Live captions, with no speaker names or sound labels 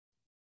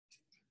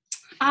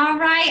All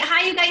right.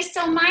 Hi, you guys.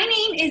 So my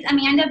name is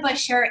Amanda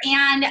Buescher,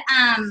 and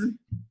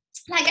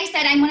like I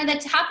said, I'm one of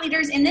the top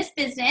leaders in this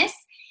business,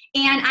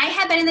 and I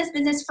have been in this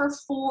business for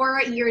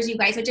 4 years, you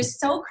guys, which is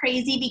so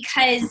crazy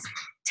because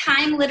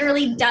time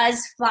literally does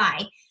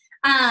fly.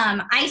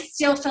 I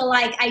still feel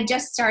like I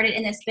just started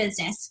in this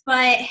business,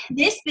 but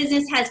this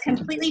business has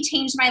completely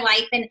changed my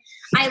life, and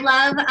I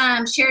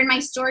love sharing my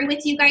story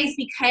with you guys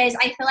because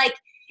I feel like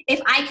if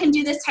I can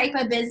do this type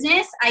of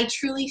business, I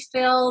truly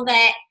feel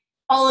that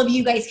all of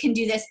you guys can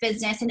do this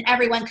business and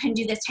everyone can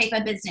do this type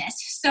of business.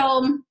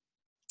 So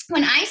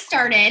when I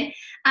started,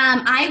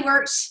 I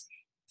worked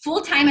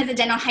full-time as a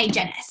dental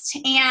hygienist,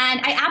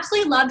 and I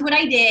absolutely loved what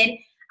I did.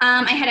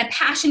 I had a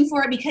passion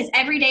for it because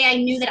every day I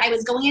knew that I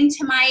was going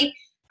into my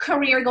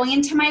career, going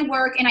into my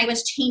work, and I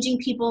was changing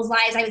people's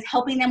lives. I was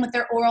helping them with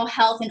their oral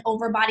health and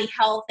overbody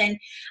health, and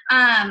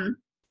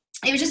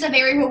it was just a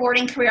very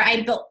rewarding career.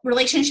 I built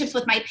relationships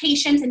with my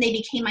patients, and they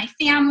became my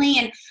family,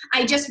 and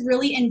I just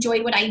really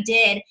enjoyed what I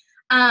did.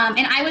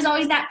 And I was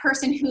always that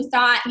person who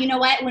thought, you know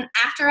what, when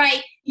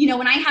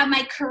I have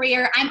my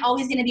career, I'm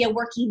always going to be a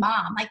working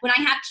mom. Like when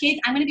I have kids,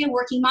 I'm going to be a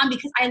working mom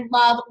because I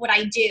love what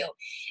I do.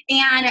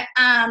 And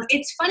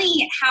it's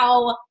funny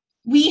how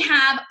we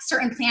have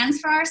certain plans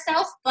for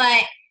ourselves,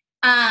 but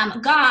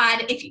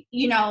God,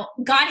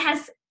 God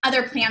has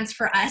other plans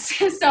for us.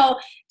 So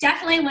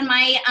definitely when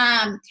my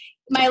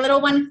little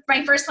one,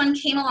 my first one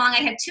came along,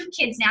 I have 2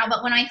 kids now,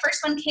 but when my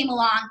first one came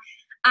along,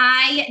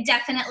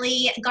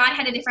 God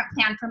had a different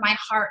plan for my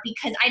heart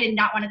because I did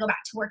not want to go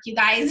back to work, you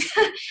guys.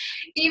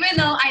 Even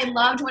though I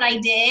loved what I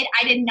did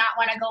not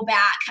want to go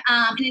back.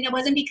 And it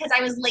wasn't because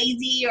I was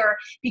lazy or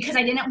because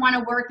I didn't want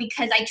to work,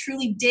 because I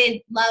truly did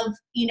love,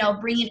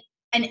 bringing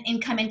an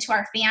income into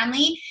our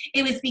family.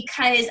 It was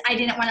because I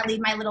didn't want to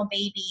leave my little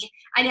baby.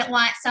 I didn't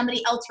want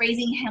somebody else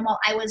raising him while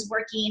I was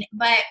working.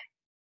 But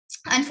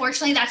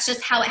unfortunately, that's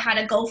just how it had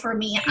to go for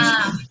me.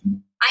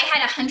 I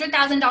had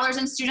 $100,000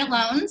 in student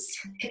loans.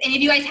 If any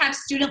of you guys have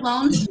student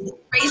loans,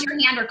 raise your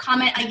hand or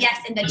comment a yes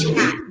in the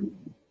chat.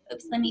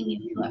 Oops, let me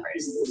mute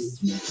whoever's.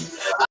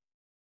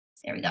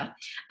 There we go.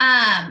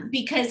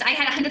 Because I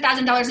had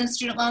 $100,000 in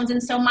student loans,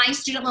 and so my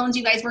student loans,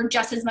 you guys, were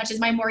just as much as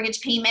my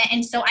mortgage payment,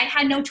 and so I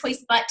had no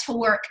choice but to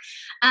work.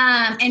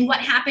 And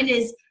what happened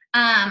is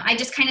I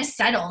just kind of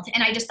settled,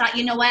 and I just thought,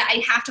 you know what,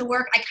 I have to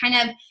work. I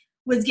kind of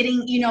was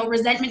getting,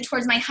 resentment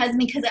towards my husband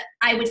because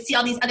I would see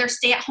all these other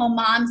stay-at-home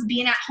moms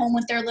being at home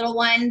with their little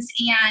ones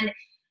and,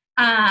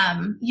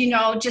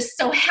 just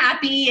so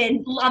happy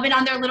and loving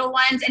on their little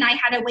ones. And I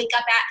had to wake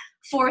up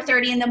at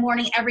 4:30 in the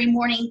morning every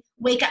morning,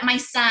 wake up my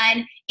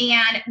son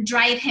and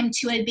drive him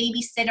to a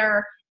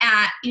babysitter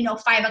at,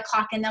 5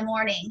 o'clock in the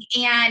morning.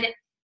 And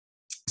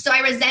so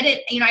I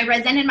resented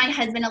my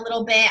husband a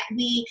little bit.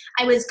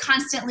 I was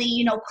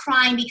constantly,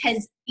 crying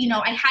because,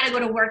 I had to go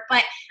to work.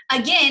 But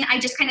again, I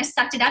just kind of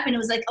sucked it up, and it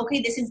was like,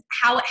 okay, this is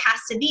how it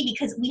has to be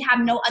because we have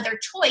no other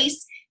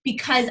choice,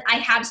 because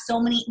we have so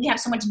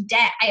much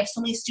debt. I have so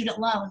many student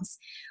loans.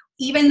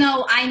 Even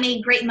though I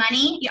made great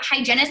money,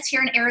 hygienists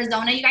here in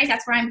Arizona, you guys,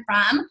 that's where I'm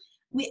from.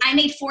 I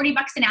made $40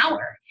 an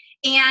hour.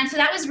 And so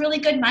that was really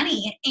good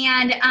money.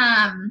 And,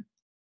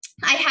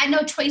 I had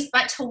no choice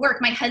but to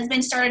work. My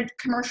husband started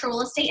commercial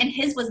real estate, and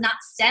his was not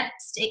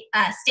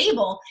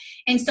stable.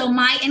 And so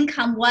my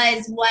income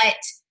was what,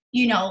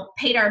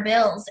 paid our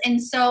bills.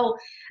 And so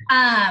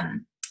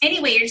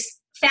anyways,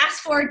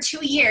 fast forward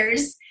 2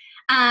 years,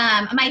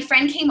 my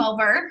friend came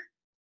over.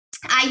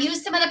 I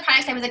used some of the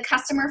products. I was a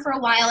customer for a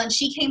while, and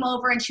she came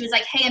over and she was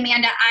like, hey,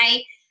 Amanda,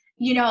 I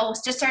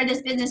just started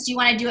this business. Do you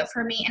want to do it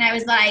for me? And I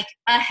was like,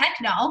 heck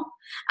no.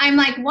 I'm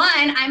like, 1,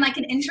 I'm like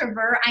an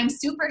introvert. I'm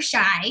super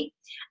shy.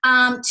 2,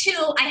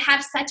 I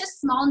have such a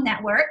small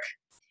network.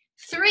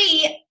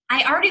 3,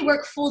 I already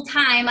work full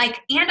time,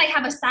 and I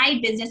have a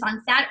side business on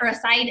a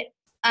side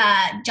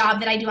job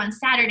that I do on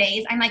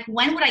Saturdays. I'm like,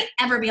 when would I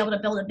ever be able to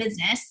build a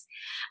business?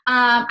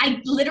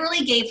 I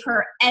literally gave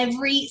her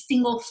every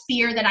single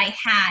fear that I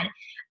had.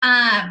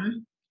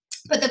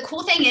 But the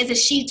cool thing is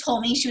she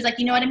told me, she was like,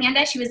 you know what,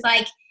 Amanda? She was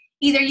like,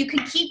 either you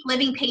can keep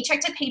living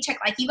paycheck to paycheck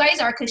like you guys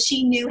are, because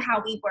she knew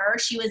how we were.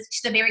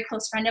 She's a very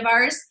close friend of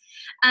ours.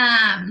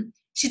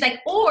 She's like,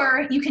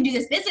 or you can do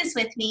this business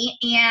with me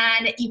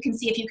and you can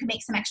see if you can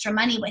make some extra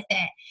money with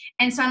it.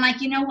 And so I'm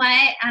like, you know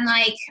what? I'm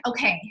like,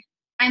 okay.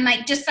 I'm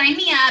like, just sign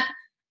me up.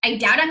 I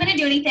doubt I'm going to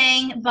do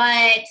anything,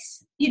 but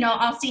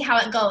I'll see how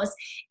it goes.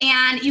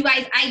 And you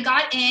guys, I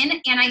got in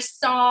and I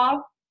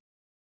saw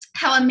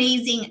how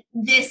amazing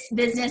this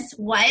business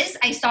was.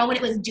 I saw what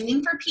it was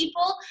doing for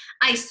people.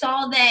 I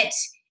saw that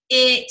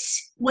it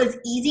was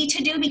easy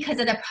to do because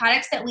of the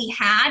products that we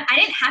had. I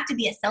didn't have to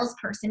be a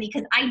salesperson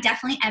because I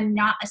definitely am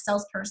not a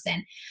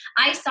salesperson.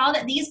 I saw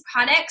that these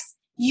products,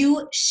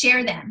 you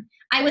share them.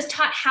 I was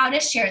taught how to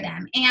share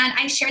them, and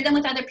I shared them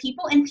with other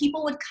people, and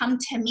people would come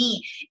to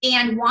me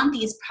and want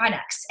these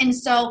products. And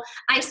so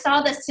I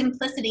saw the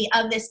simplicity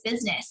of this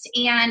business.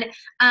 And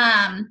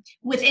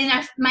within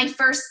my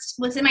first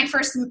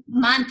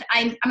month,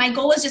 my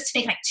goal was just to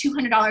make like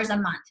 $200 a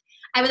month.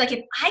 I was like,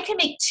 if I can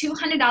make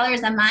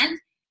 $200 a month,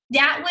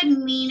 that would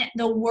mean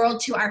the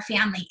world to our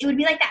family. It would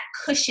be like that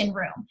cushion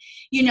room.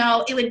 You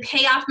know, it would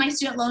pay off my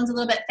student loans a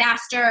little bit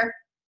faster.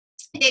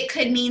 It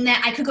could mean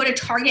that I could go to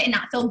Target and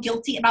not feel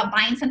guilty about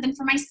buying something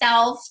for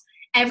myself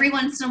every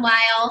once in a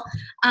while.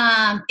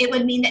 It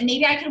would mean that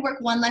maybe I could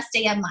work one less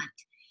day a month.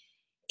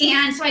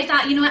 And so I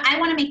thought, you know what, I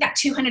want to make that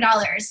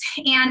 $200.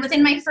 And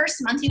within my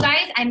first month, you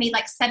guys, I made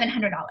like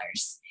 $700.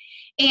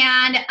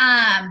 And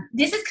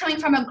this is coming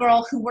from a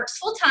girl who works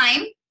full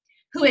time,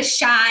 who is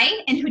shy,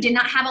 and who did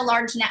not have a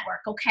large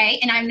network, okay?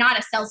 And I'm not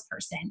a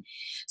salesperson.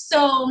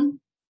 So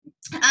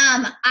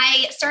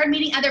I started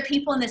meeting other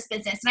people in this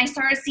business, and I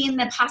started seeing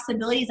the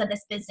possibilities of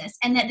this business,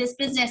 and that this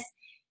business,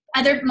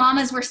 other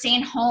mamas were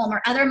staying home,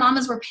 or other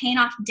mamas were paying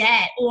off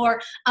debt,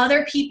 or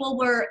other people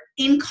were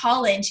in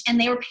college and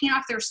they were paying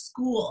off their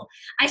school.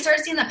 I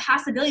started seeing the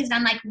possibilities, and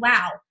I'm like,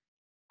 wow,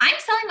 I'm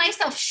selling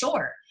myself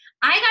short.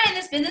 I got in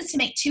this business to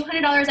make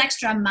 $200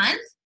 extra a month,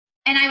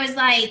 and I was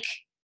like,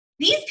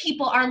 these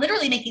people are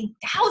literally making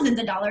thousands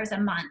of dollars a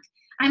month.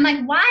 I'm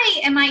like, why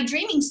am I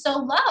dreaming so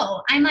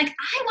low? I'm like,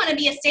 I want to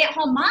be a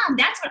stay-at-home mom.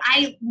 That's what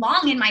I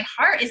long in my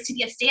heart, is to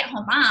be a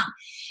stay-at-home mom.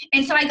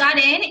 And so I got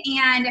in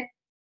and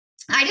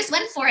I just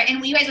went for it.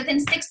 And you guys, within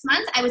 6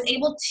 months, I was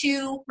able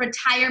to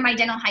retire my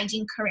dental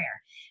hygiene career.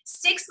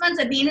 6 months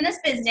of being in this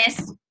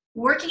business,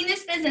 working in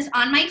this business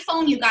on my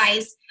phone, you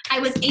guys, I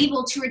was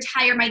able to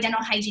retire my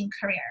dental hygiene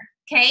career.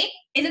 Okay?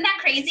 Isn't that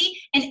crazy?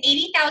 An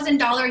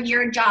 $80,000 a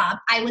year job.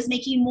 I was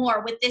making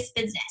more with this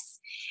business.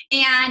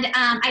 And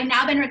I've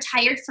now been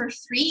retired for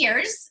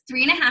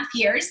 3.5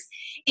 years.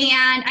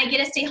 And I get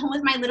to stay home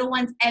with my little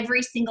ones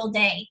every single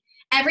day.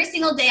 Every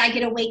single day I get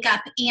to wake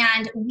up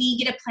and we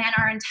get to plan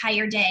our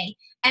entire day.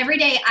 Every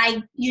day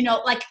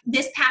like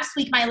this past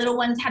week, my little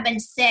ones have been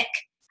sick.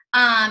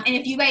 And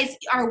if you guys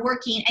are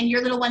working and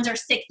your little ones are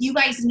sick, you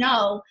guys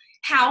know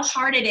how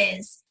hard it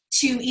is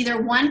to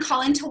either, one,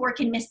 call into work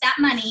and miss that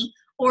money,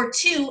 or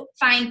two,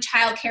 find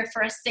childcare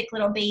for a sick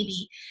little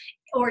baby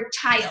or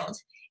child.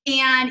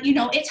 And,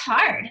 it's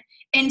hard.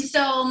 And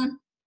so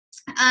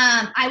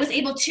I was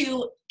able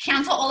to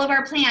cancel all of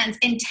our plans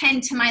and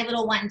tend to my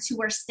little ones who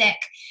were sick.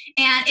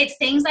 And it's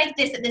things like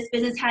this that this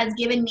business has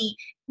given me.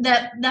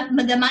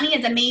 The money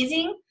is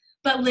amazing,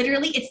 but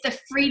literally it's the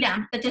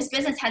freedom that this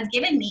business has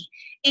given me.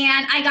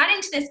 And I got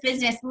into this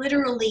business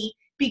literally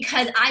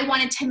because I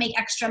wanted to make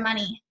extra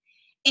money.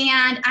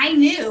 And I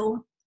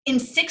knew in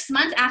 6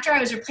 months after I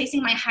was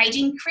replacing my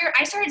hygiene career,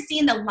 I started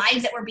seeing the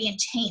lives that were being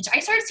changed.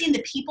 I started seeing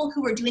the people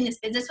who were doing this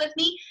business with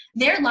me,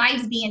 their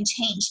lives being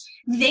changed.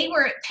 They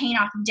were paying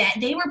off debt.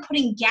 They were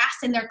putting gas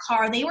in their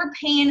car. They were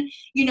paying,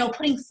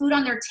 putting food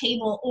on their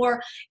table,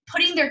 or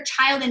putting their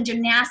child in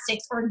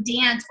gymnastics or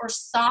dance or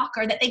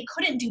soccer that they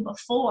couldn't do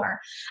before.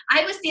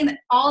 I was seeing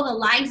all the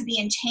lives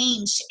being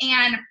changed.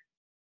 And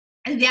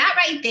that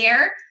right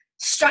there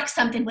struck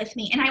something with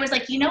me. And I was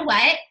like, you know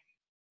what?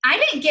 I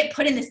didn't get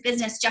put in this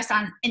business just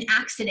on an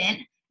accident.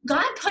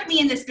 God put me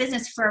in this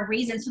business for a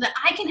reason, so that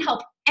I can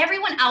help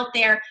everyone out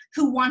there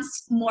who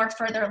wants more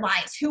for their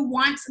lives, who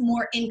wants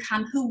more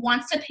income, who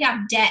wants to pay off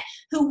debt,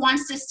 who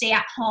wants to stay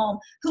at home,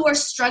 who are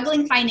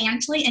struggling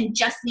financially and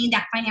just need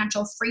that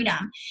financial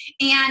freedom.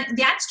 And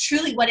that's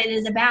truly what it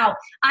is about.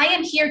 I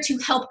am here to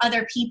help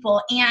other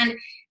people. And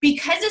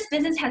because this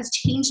business has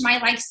changed my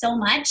life so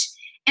much,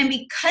 and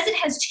because it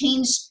has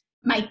changed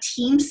my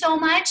team so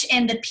much,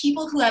 and the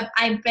people who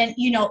I've been,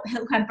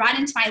 who have brought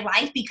into my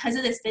life because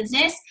of this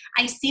business,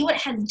 I see what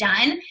it has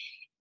done.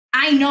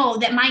 I know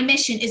that my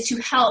mission is to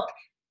help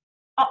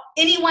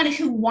anyone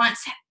who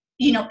wants,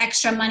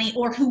 extra money,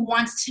 or who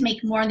wants to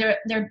make more in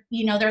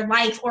their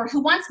life, or who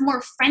wants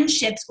more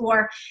friendships,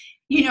 or,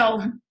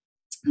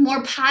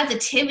 more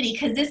positivity,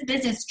 because this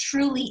business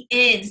truly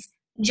is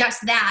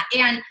just that.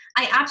 And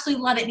I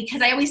absolutely love it,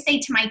 because I always say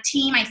to my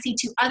team, I say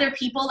to other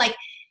people, like,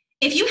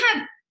 if you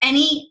have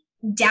any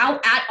doubt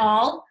at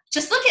all,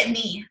 just look at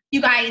me,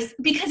 you guys,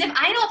 because if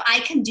I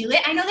can do it,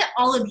 I know that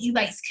all of you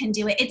guys can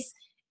do it.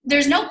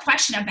 There's no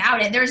question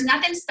about it. There's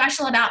nothing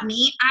special about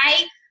me.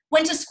 I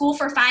went to school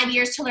for 5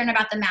 years to learn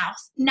about the mouth,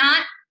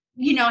 not,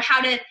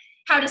 how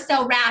to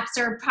sell wraps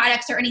or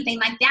products or anything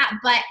like that.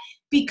 But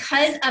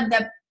because of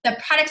the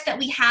products that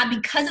we have,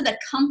 because of the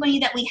company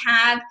that we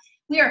have,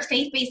 we are a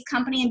faith-based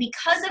company. And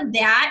because of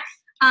that,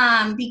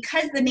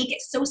 because they make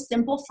it so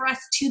simple for us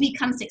to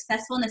become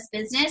successful in this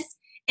business,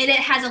 it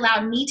has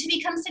allowed me to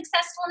become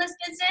successful in this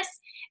business.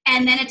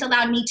 And then it's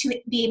allowed me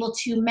to be able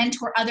to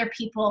mentor other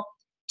people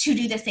to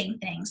do the same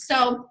thing.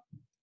 So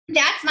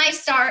that's my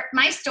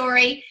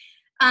story,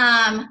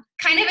 kind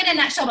of in a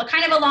nutshell, but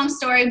kind of a long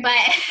story. But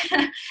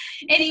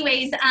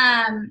anyways,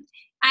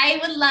 I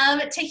would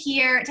love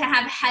to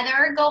have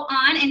Heather go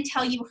on and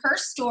tell you her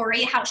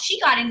story, how she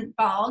got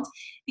involved,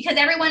 because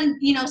everyone,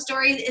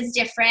 story is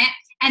different.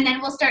 And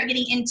then we'll start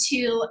getting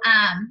into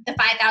the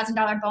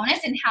 $5,000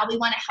 bonus and how we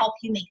want to help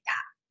you make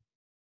that.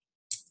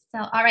 So,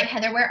 all right,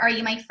 Heather, where are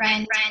you, my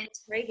friend?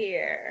 Right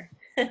here.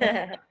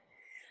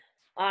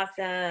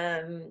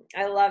 Awesome.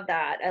 I love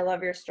that. I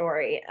love your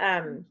story.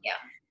 Yeah.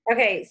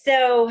 Okay.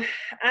 So,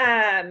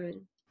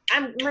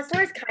 my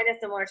story's kind of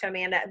similar to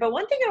Amanda, but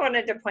one thing I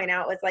wanted to point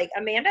out was like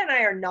Amanda and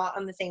I are not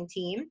on the same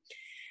team.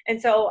 And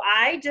so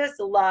I just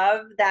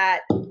love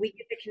that we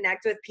get to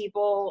connect with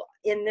people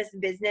in this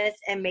business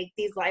and make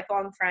these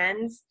lifelong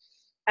friends,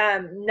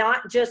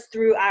 not just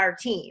through our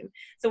team.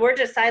 So we're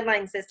just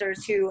sideline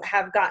sisters who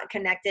have got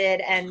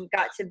connected and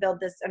got to build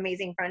this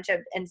amazing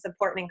friendship and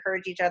support and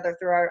encourage each other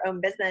through our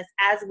own business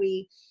as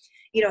we,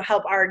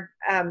 help our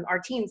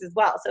teams as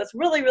well. So it's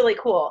really, really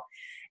cool.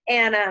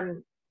 And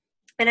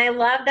I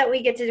love that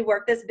we get to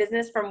work this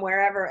business from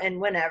wherever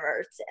and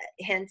whenever.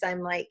 Hence,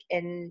 I'm like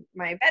in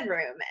my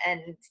bedroom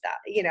and stuff,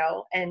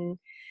 and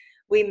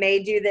we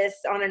may do this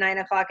on a 9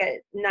 o'clock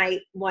at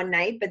night, one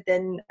night, but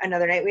then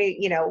another night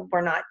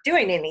we're not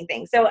doing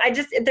anything. So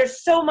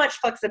there's so much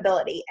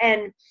flexibility,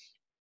 and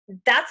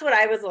that's what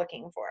I was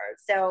looking for.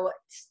 So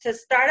to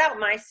start out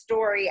my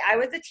story, I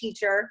was a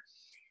teacher.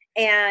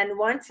 And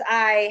once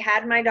I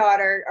had my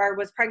daughter or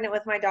was pregnant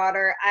with my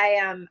daughter,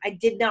 I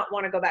did not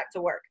want to go back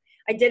to work.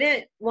 I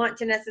didn't want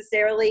to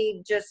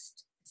necessarily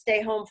just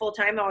stay home full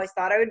time. I always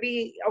thought I would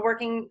be a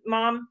working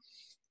mom,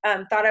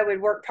 thought I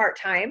would work part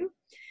time.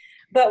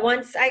 But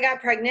once I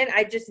got pregnant,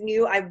 I just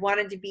knew I just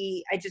wanted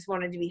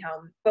to be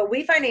home. But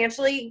we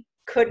financially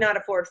could not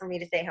afford for me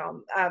to stay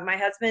home. My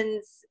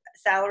husband's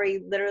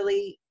salary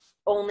literally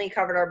only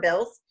covered our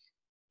bills.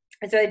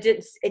 And so it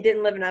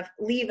didn't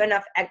leave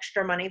enough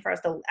extra money for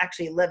us to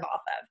actually live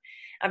off of.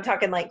 I'm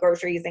talking like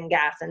groceries and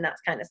gas and that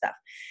kind of stuff.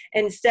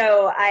 And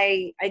so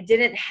I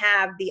didn't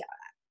have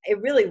it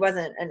really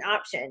wasn't an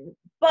option.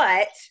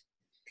 But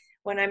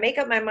when I make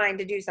up my mind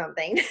to do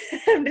something,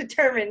 I'm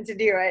determined to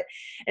do it.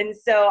 And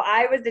so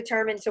I was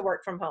determined to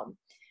work from home.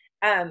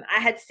 I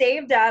had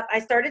saved up. I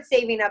started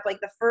saving up like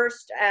the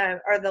first I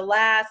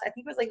think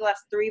it was like the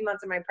last 3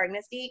 months of my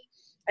pregnancy.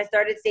 I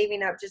started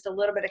saving up just a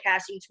little bit of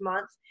cash each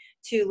month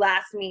to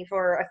last me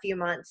for a few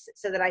months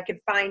so that I could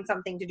find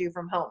something to do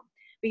from home.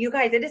 But you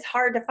guys, it is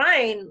hard to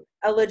find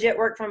a legit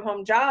work from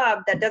home job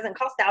that doesn't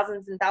cost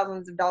thousands and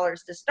thousands of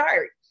dollars to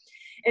start.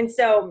 And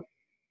so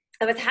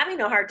I was having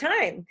a hard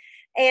time.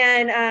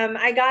 And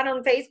I got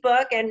on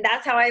Facebook, and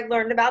that's how I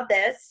learned about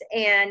this.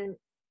 And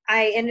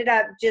I ended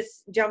up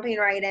just jumping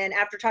right in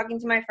after talking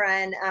to my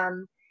friend.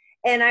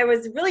 And I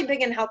was really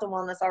big in health and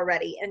wellness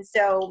already. And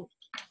so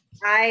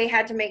I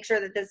had to make sure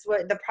that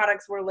the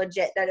products were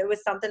legit, that it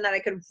was something that I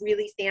could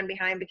really stand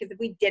behind, because if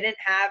we didn't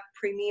have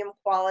premium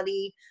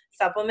quality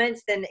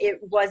supplements, then it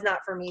was not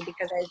for me,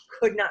 because I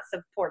could not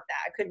support that.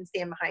 I couldn't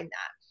stand behind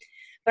that.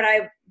 But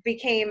I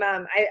became,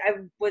 I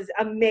was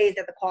amazed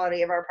at the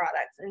quality of our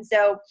products. And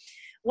so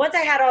once I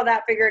had all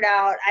that figured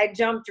out, I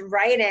jumped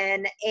right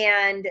in,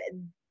 and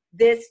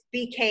this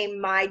became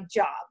my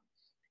job.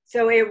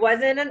 So it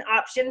wasn't an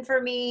option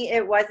for me.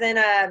 It wasn't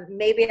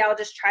maybe I'll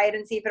just try it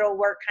and see if it'll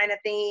work kind of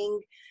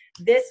thing.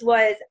 This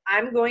was,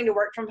 I'm going to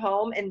work from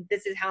home, and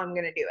this is how I'm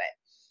going to do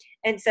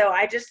it. And so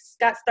I just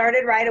got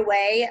started right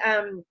away.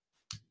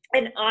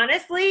 And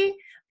honestly,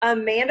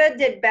 Amanda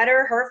did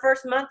better her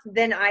first month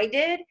than I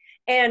did.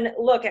 And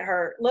look at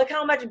her. Look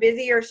how much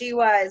busier she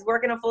was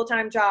working a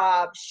full-time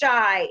job,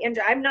 shy. And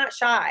I'm not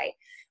shy.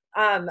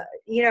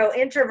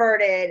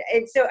 Introverted.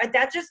 And so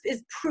that just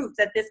is proof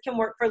that this can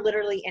work for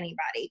literally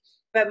anybody.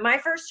 But my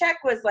first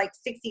check was like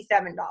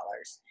 $67.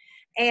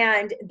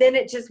 And then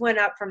it just went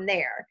up from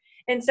there.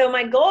 And so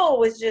my goal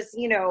was just,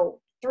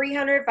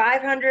 300,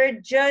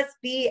 500, just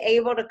be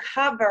able to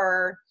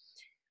cover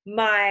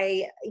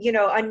my,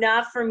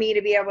 enough for me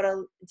to be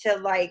able to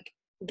like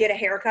get a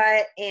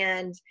haircut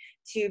and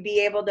to be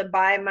able to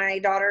buy my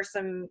daughter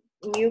some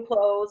new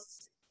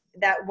clothes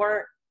that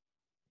weren't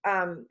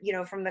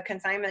from the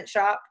consignment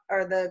shop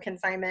or the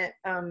consignment,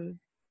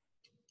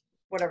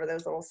 whatever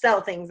those little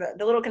sell things,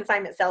 the little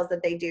consignment sales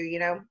that they do,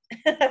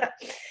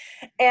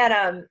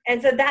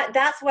 and so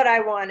that's what I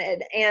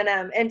wanted.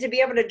 And to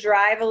be able to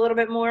drive a little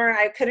bit more,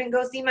 I couldn't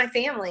go see my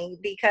family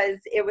because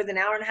it was an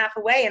hour and a half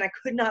away and I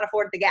could not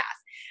afford the gas.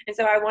 And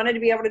so I wanted to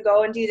be able to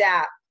go and do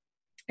that.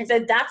 And so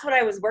that's what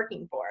I was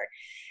working for.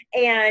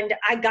 And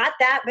I got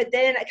that, but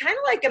then kind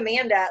of like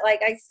Amanda,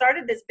 like I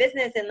started this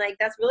business and like,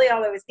 that's really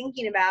all I was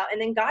thinking about. And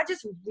then God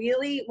just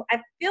really,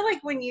 I feel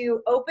like when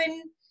you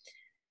open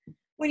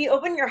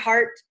your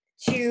heart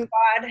to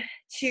God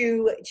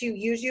to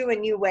use you in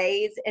new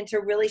ways and to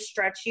really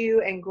stretch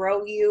you and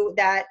grow you,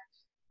 that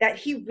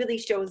he really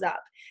shows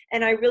up.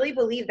 And I really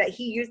believe that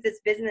he used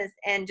this business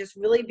and just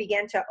really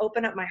began to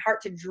open up my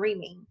heart to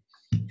dreaming,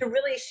 to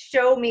really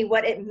show me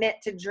what it meant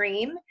to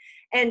dream.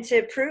 And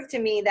to prove to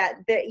me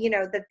that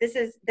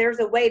there's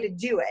a way to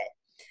do it.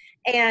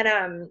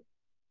 And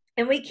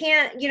we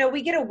can't,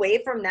 we get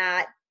away from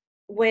that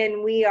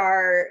when we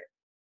are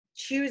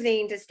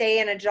choosing to stay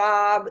in a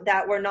job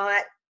that we're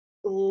not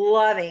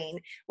loving,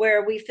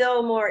 where it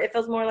feels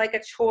more like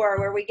a chore,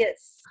 where we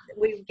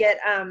get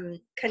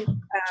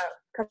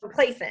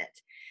complacent.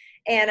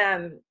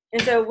 And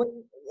so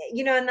when,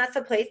 and that's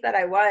the place that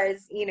I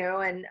was,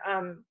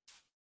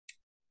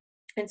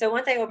 and so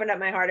once I opened up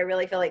my heart, I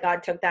really feel like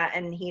God took that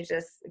and he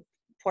just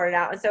poured it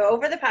out. And so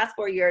over the past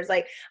 4 years,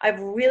 like I've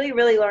really,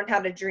 really learned how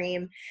to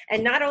dream.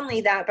 And not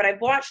only that, but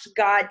I've watched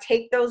God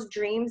take those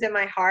dreams in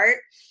my heart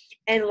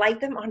and light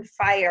them on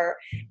fire.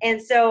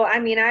 And so, I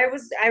mean, I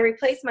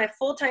replaced my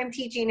full-time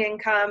teaching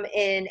income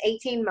in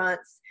 18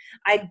 months.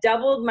 I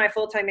doubled my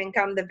full-time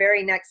income the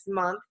very next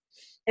month.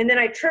 And then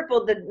I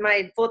tripled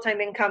my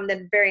full-time income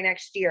the very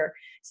next year.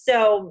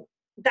 So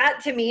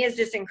that to me is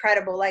just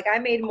incredible. Like I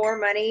made more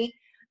money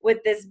with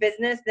this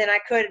business than I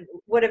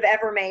would have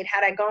ever made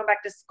had I gone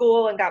back to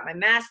school and got my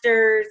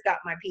master's, got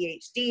my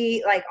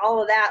PhD, like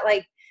all of that.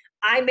 Like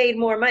I made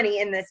more money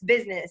in this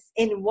business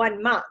in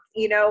 1 month,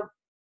 you know,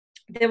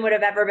 than would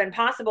have ever been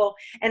possible.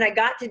 And I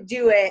got to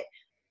do it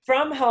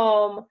from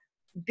home,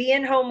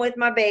 being home with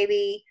my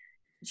baby,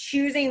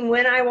 choosing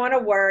when I want to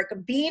work,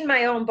 being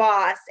my own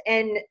boss.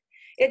 And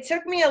it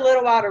took me a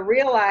little while to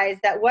realize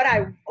that what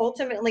I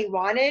ultimately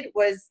wanted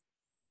was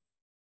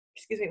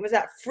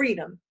that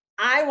freedom.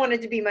 I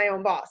wanted to be my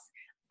own boss.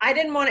 I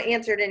didn't want to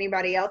answer to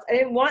anybody else. I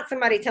didn't want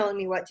somebody telling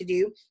me what to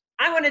do.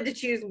 I wanted to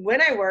choose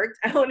when I worked.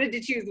 I wanted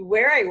to choose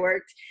where I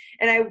worked.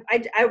 And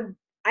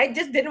I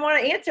just didn't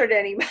want to answer to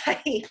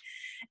anybody.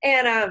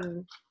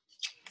 And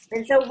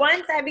so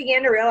once I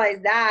began to realize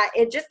that,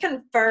 it just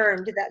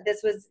confirmed that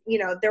this was, you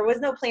know, there was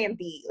no plan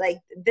B. Like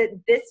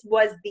this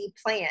was the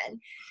plan.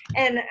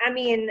 And I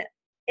mean,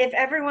 if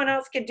everyone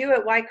else could do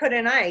it, why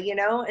couldn't I, you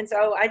know? And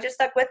so I just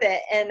stuck with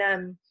it.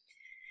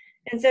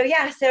 And so,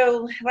 yeah,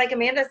 so like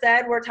Amanda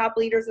said, we're top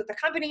leaders with the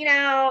company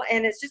now.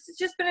 And it's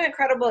just been an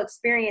incredible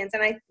experience.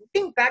 And I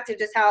think back to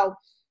just how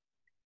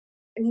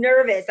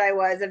nervous I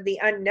was of the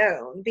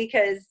unknown,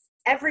 because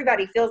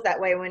everybody feels that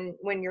way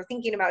when you're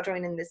thinking about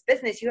joining this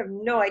business. You have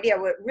no idea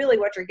what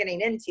you're getting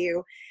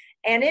into.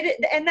 And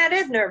that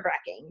is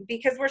nerve-wracking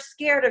because we're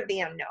scared of the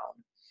unknown.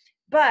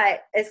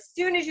 But as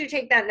soon as you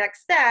take that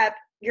next step,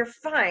 you're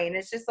fine.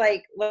 It's just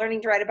like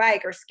learning to ride a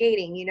bike or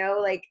skating, you know,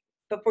 like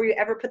before you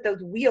ever put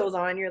those wheels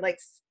on, you're like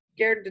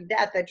scared to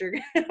death that you're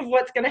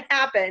what's going to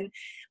happen.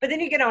 But then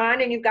you get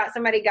on and you've got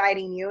somebody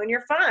guiding you and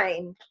you're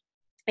fine.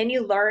 And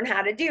you learn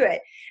how to do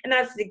it. And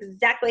that's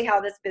exactly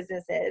how this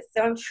business is.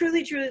 So I'm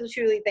truly, truly,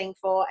 truly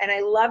thankful. And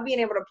I love being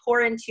able to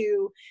pour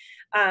into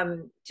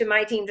to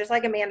my team, just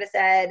like Amanda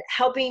said,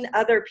 helping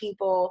other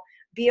people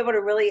be able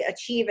to really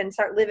achieve and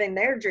start living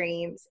their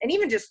dreams and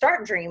even just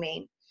start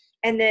dreaming.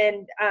 And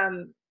then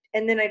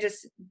I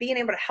just being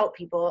able to help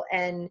people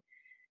and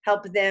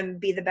help them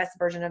be the best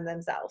version of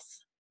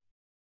themselves.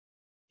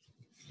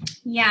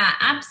 Yeah,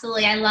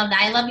 absolutely. I love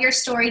that. I love your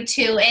story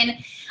too.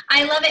 And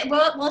I love it.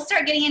 We'll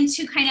start getting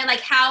into kind of like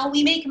how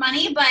we make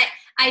money, but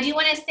I do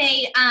want to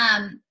say,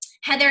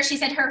 Heather, she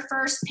said her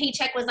first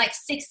paycheck was like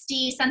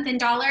 60 something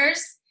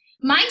dollars.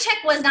 My check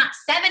was not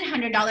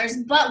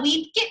 $700, but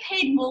we get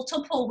paid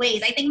multiple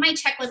ways. I think my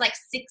check was like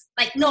it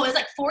was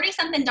like 40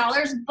 something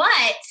dollars,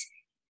 but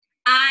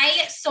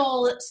I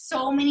sold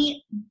so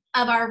many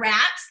of our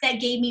wraps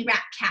that gave me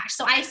wrap cash.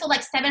 So I sold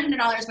like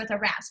 $700 worth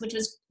of wraps, which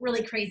was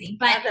really crazy.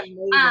 But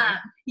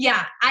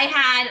yeah, I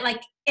had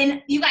like,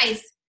 and you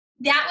guys,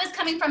 that was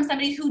coming from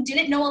somebody who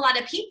didn't know a lot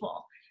of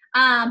people.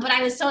 But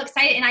I was so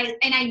excited and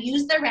I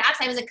used the wraps.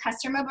 I was a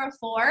customer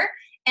before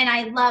and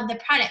I love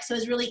the product. So it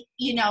was really,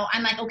 you know,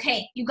 I'm like,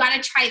 okay, you got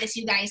to try this,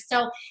 you guys.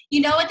 So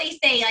you know what they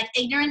say, like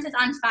ignorance is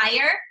on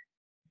fire.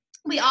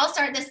 We all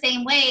start the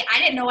same way. I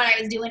didn't know what I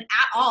was doing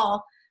at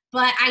all.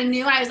 But I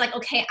knew I was like,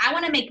 okay, I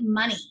want to make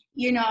money,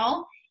 you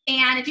know?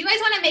 And if you guys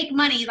want to make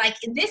money, like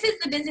this is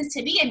the business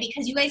to be in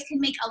because you guys can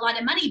make a lot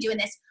of money doing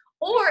this.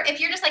 Or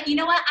if you're just like, you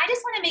know what, I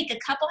just want to make a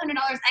couple $100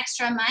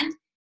 extra a month,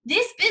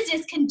 this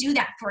business can do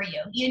that for you.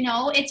 You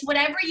know, it's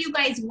whatever you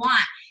guys want.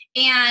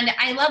 And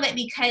I love it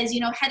because, you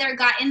know, Heather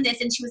got in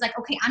this and she was like,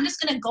 okay, I'm just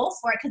going to go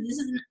for it because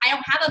I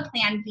don't have a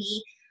plan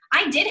B.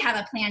 I did have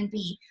a plan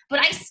B, but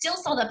I still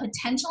saw the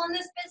potential in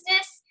this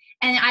business.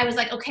 And I was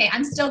like, okay,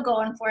 I'm still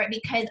going for it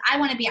because I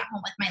want to be at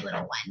home with my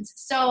little ones.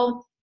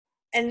 So,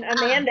 and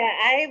Amanda,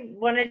 I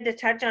wanted to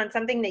touch on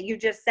something that you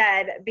just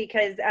said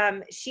because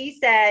she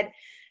said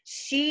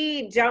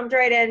she jumped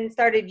right in and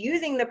started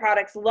using the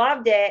products,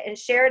 loved it, and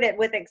shared it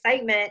with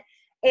excitement.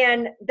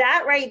 And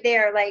that right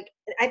there, like,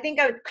 I think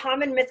a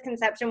common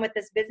misconception with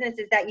this business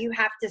is that you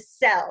have to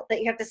sell,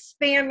 that you have to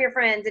spam your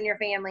friends and your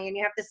family, and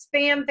you have to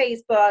spam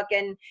Facebook,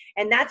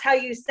 and that's how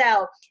you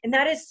sell. And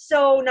that is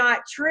so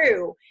not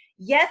true.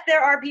 Yes, there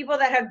are people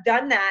that have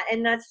done that,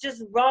 and that's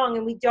just wrong,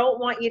 and we don't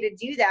want you to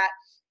do that.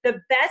 The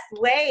best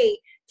way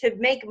to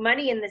make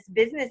money in this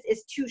business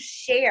is to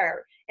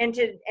share and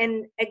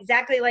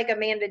exactly like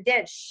Amanda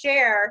did,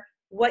 share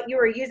what you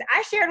were using.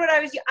 I shared what I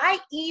was using. I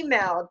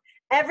emailed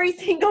every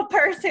single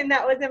person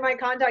that was in my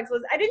contacts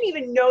list. I didn't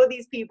even know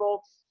these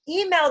people.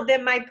 Emailed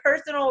them my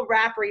personal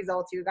wrap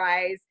results, you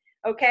guys.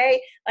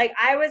 Okay. Like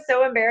I was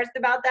so embarrassed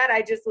about that.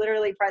 I just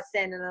literally pressed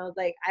send and I was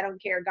like, I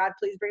don't care. God,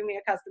 please bring me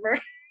a customer.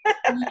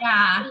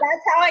 Yeah.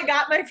 That's how I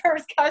got my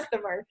first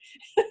customer.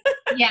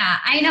 Yeah,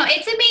 I know.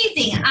 It's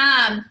amazing.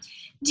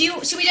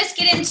 Should we just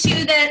get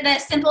into the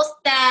simple,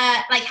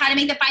 like how to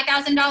make the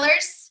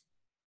 $5,000?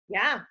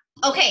 Yeah.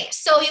 Okay.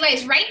 So you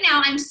guys, right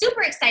now I'm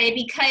super excited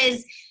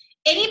because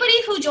anybody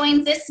who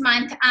joins this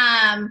month,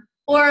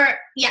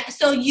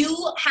 so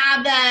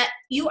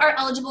you are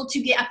eligible to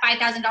get a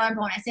 $5,000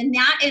 bonus. And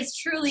that is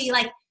truly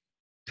like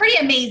pretty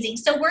amazing.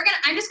 So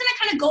I'm just gonna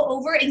kind of go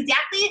over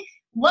exactly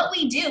what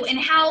we do and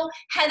how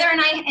Heather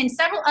and I and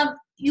several of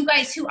you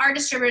guys who are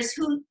distributors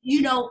who,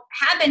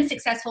 have been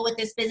successful with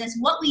this business,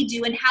 what we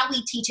do and how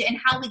we teach it and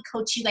how we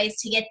coach you guys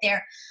to get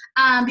there.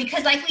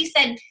 Because like we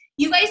said,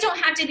 you guys don't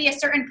have to be a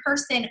certain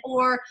person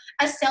or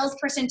a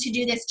salesperson to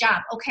do this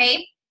job,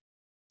 okay?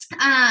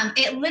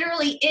 It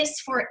literally is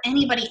for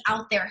anybody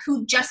out there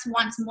who just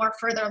wants more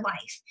for their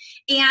life.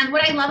 And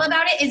what I love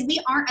about it is we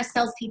aren't a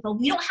salespeople.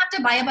 We don't have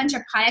to buy a bunch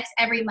of products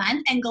every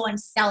month and go and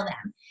sell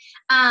them.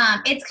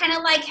 It's kind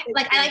of like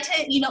I like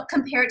to,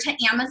 compare it to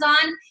Amazon.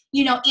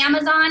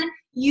 Amazon,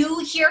 you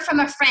hear from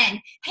a friend,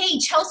 hey,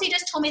 Chelsea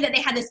just told me that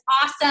they had this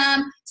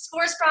awesome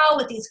sports bra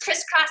with these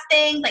crisscross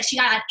things. Like she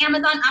got it on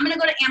Amazon. I'm going to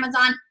go to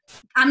Amazon.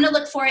 I'm going to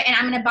look for it and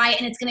I'm going to buy it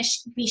and it's going to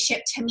be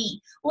shipped to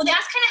me. Well,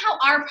 that's kind of how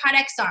our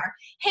products are.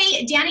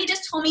 Hey, Danny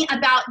just told me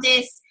about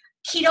this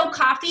keto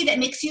coffee that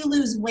makes you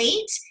lose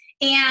weight.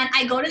 And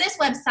I go to this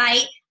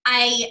website,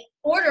 I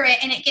order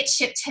it and it gets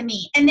shipped to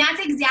me. And that's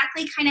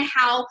exactly kind of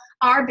how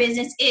our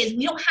business is.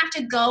 We don't have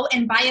to go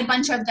and buy a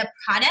bunch of the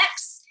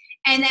products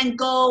and then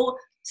go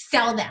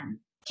sell them.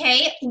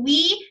 Okay,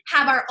 we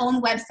have our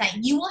own website.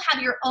 You will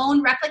have your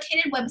own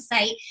replicated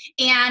website,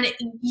 and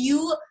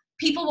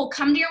people will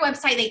come to your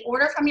website, they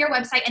order from your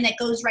website, and it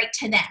goes right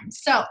to them.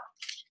 So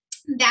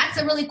that's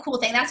a really cool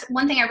thing. That's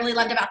one thing I really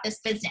loved about this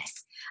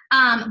business.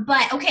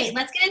 But okay,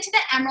 let's get into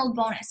the Emerald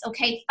bonus.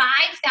 Okay,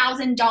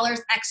 $5,000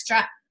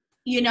 extra,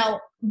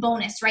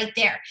 bonus right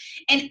there.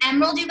 And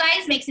Emerald, you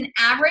guys, makes an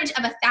average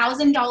of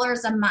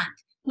 $1,000 a month,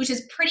 which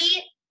is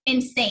pretty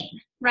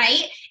insane,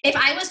 right? If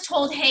I was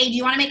told, hey, do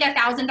you want to make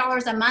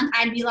 $1,000 a month?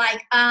 I'd be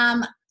like,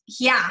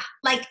 yeah,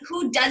 like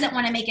who doesn't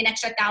want to make an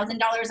extra $1,000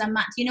 a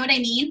month? You know what I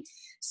mean?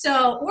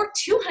 So, or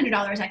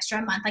 $200 extra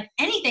a month, like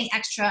anything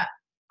extra,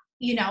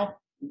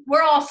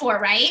 we're all for,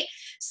 right?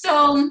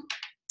 So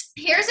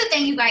here's the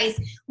thing, you guys,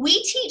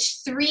 we teach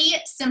 3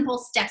 simple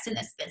steps in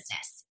this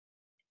business.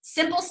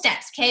 Simple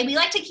steps, okay? We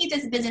like to keep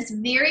this business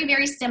very,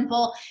 very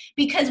simple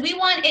because we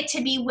want it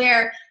to be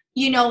where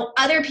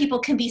other people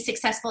can be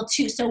successful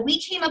too. So we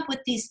came up with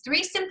these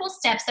 3 simple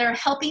steps that are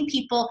helping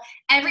people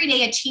every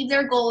day achieve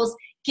their goals,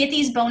 get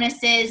these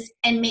bonuses,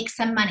 and make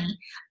some money.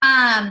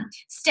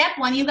 Step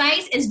 1, you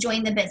guys, is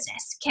join the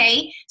business,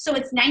 okay? So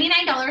it's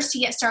 $99 to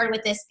get started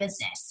with this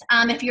business.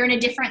 If you're in a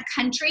different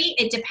country,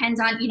 it depends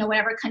on,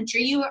 whatever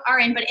country you are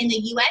in, but in the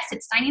US,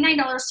 it's $99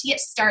 to get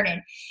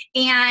started.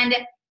 And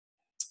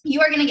you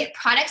are gonna get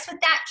products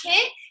with that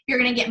kit. You're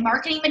gonna get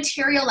marketing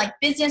material like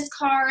business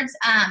cards,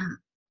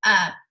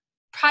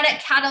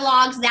 product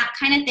catalogs, that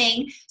kind of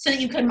thing, so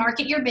that you can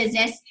market your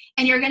business,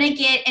 and you're going to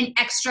get an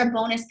extra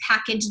bonus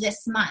package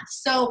this month.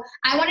 So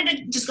I wanted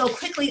to just go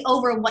quickly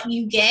over what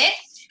you get.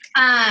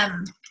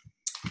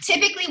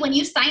 Typically, when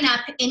you sign up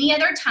any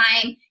other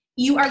time,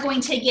 you are going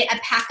to get a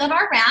pack of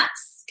our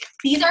wraps.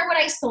 These are what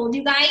I sold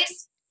you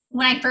guys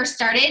when I first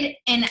started,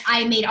 and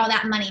I made all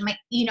that money,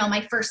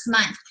 my first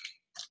month.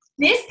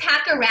 This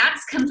pack of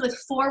wraps comes with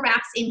 4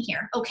 wraps in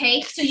here,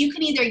 okay? So you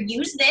can either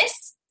use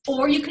this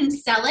or you can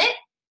sell it.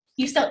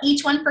 You sell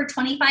each one for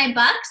 $25,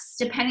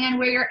 depending on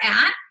where you're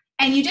at,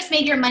 and you just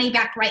made your money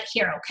back right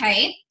here,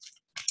 okay?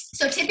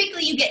 So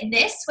typically you get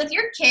this with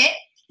your kit.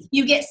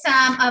 You get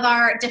some of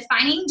our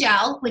defining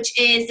gel, which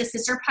is the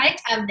sister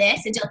product of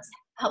this. It just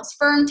helps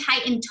firm,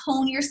 tighten,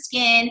 tone your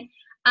skin.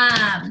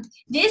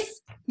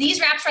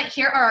 These wraps right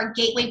here are our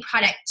gateway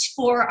product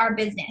for our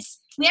business.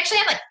 We actually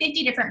have like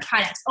 50 different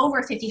products,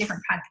 over 50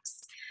 different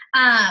products.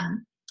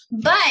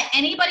 But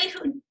anybody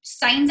who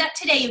signs up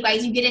today, you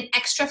guys, you get an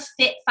extra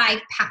Fit 5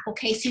 pack,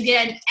 okay? So you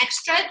get an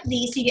extra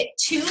these. So you get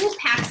 2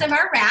 packs of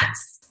our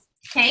wraps,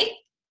 okay?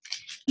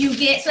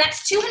 So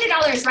that's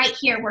 $200 right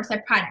here worth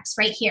of products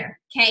right here,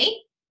 okay?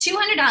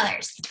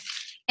 $200.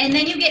 And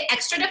then you get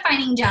extra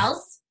defining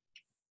gels.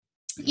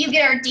 You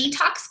get our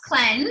detox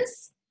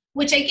cleanse,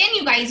 which again,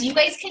 you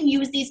guys can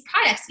use these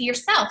products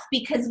yourself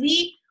because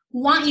we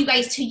want you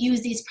guys to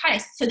use these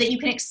products so that you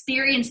can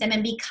experience them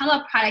and become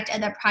a product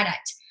of the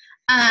product.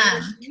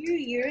 If you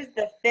use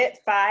the Fit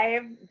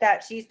 5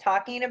 that she's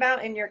talking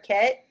about in your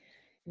kit,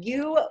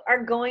 you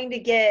are going to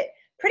get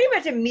pretty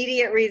much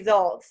immediate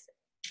results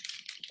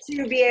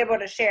to be able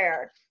to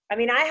share. I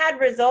mean, I had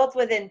results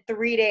within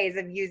 3 days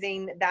of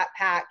using that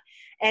pack.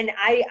 And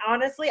I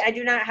honestly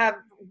do not have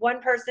one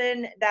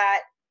person that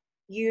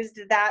used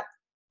that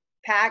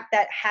pack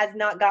that has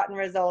not gotten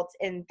results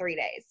in 3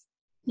 days.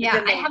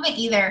 Yeah, I haven't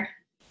either.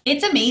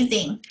 It's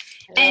amazing.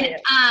 And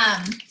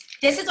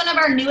this is one of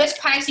our newest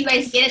products you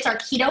guys get. It's our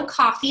keto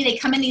coffee. They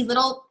come in these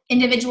little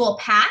individual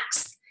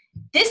packs.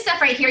 This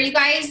stuff right here, you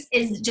guys,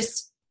 is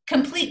just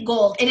complete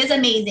gold. It is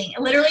amazing.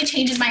 It literally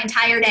changes my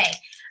entire day.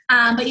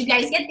 But you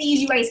guys get these.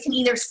 You guys can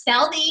either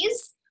sell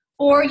these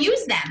or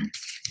use them.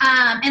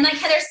 And like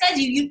Heather says,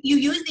 you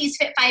use these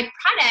Fit 5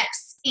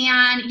 products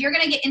and you're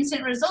going to get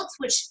instant results,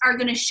 which are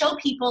going to show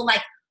people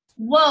like,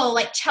 whoa,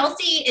 like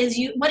Chelsea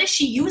what is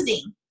she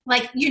using?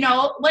 Like,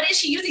 what is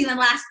she using the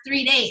last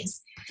 3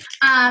 days?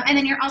 And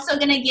then you're also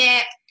going to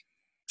get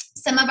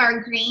some of our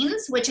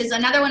greens, which is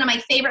another one of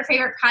my favorite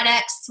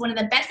products. One of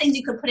the best things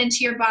you could put into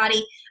your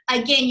body.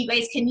 Again, you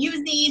guys can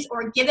use these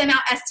or give them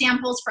out as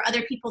samples for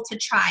other people to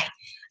try.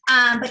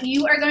 But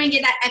you are going to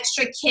get that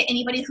extra kit,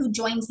 anybody who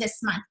joins this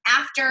month,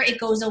 after it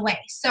goes away.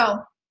 So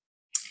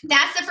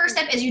that's the first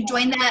step, is you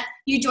join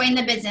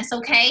the business,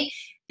 okay?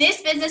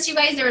 This business, you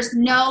guys, there's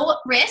no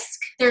risk.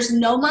 There's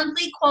no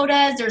monthly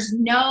quotas. There's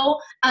no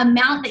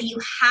amount that you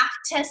have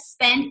to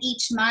spend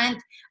each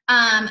month.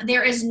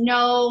 There is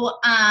no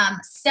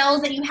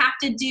sales that you have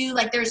to do.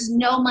 Like, there's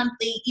no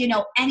monthly,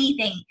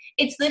 anything.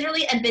 It's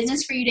literally a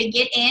business for you to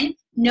get in,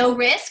 no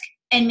risk,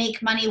 and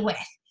make money with.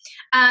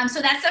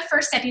 So that's the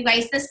first step, you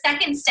guys. The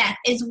second step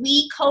is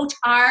we coach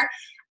our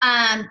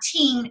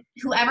team,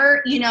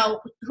 whoever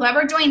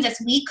joins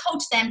us, we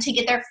coach them to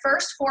get their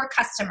first 4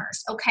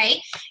 customers,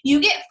 okay?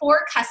 You get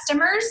 4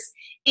 customers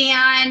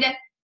and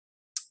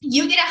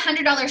you get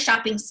 $100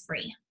 shopping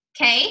spree,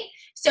 okay?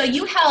 So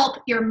you help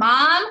your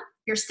mom,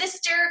 your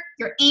sister,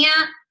 your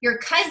aunt, your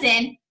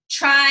cousin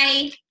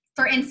try,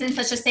 for instance,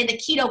 let's just say the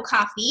keto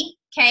coffee,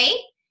 okay?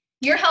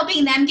 You're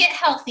helping them get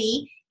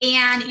healthy,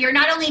 and you're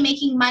not only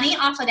making money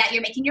off of that,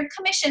 you're making your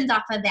commissions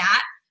off of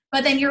that,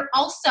 but then you're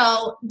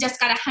also just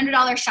got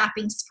 $100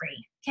 shopping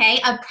spree,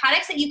 okay, of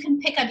products that you can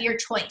pick of your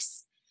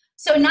choice.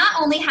 So not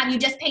only have you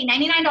just paid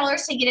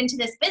 $99 to get into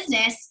this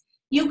business,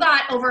 you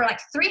got over like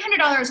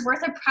 $300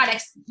 worth of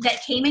products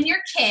that came in your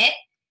kit,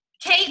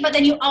 okay, but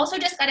then you also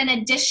just got an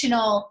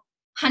additional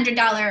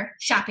 $100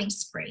 shopping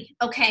spree,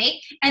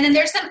 okay? And then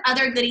there's some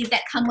other goodies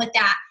that come with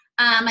that.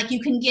 Like, you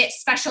can get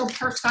special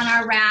perks on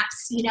our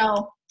wraps,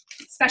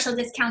 special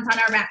discounts on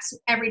our wraps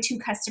every 2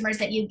 customers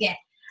that you get.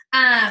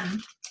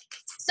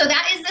 So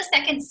that is the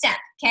second step,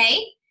 okay?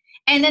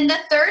 And then the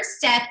third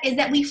step is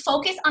that we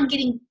focus on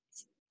getting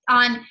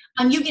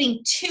you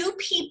getting 2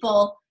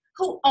 people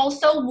who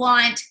also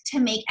want to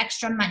make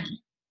extra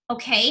money,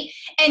 okay?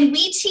 And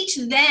we teach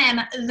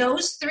them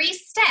those 3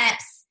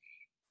 steps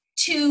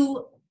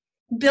to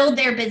build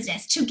their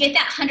business, to get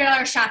that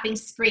 $100 shopping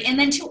spree, and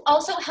then to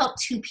also help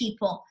 2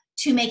 people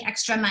to make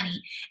extra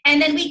money.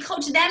 And then we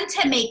coach them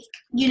to make,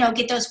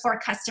 get those 4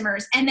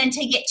 customers, and then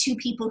to get 2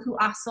 people who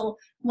also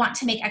want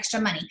to make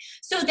extra money.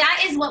 So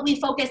that is what we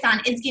focus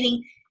on, is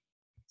getting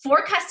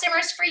 4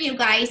 customers for you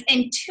guys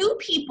and 2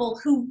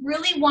 people who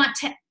really want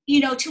to,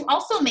 to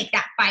also make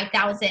that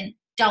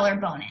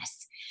 $5,000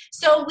 bonus.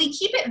 So we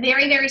keep it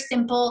very, very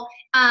simple.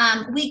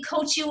 We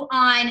coach you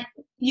on,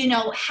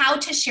 how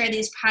to share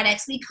these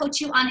products. We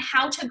coach you on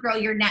how to grow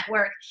your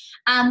network.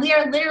 We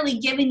are literally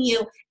giving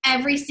you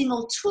every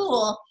single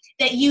tool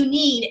that you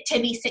need to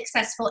be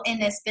successful in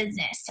this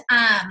business.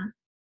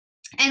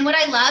 And what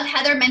I love,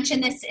 Heather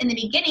mentioned this in the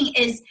beginning,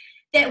 is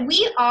that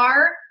we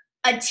are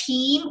a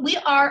team. We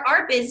are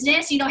our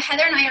business.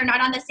 Heather and I are not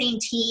on the same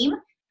team,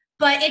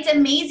 but it's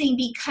amazing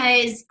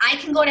because I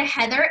can go to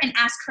Heather and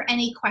ask her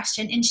any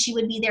question and she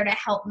would be there to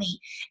help me.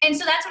 And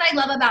so that's what I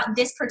love about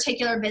this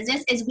particular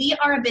business, is we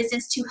are a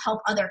business to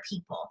help other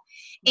people.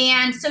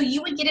 And so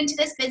you would get into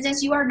this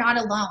business, you are not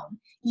alone.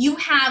 You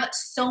have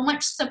so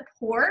much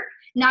support,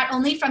 not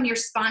only from your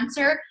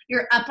sponsor,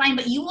 your upline,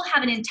 but you will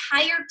have an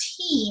entire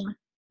team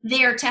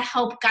there to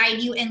help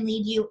guide you and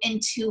lead you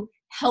and to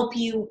help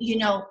you,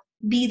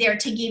 be there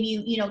to give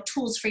you,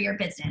 tools for your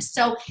business.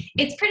 So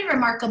it's pretty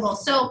remarkable.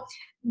 So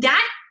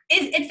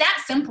it's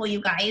that simple,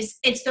 you guys.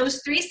 It's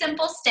those 3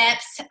 simple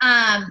steps.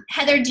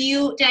 Heather,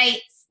 did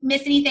I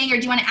miss anything, or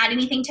do you want to add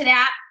anything to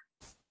that?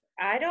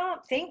 I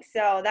don't think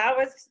so. That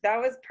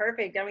was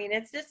perfect. I mean,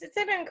 it's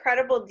an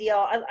incredible deal.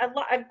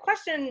 A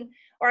question,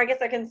 or I guess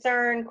a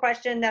concern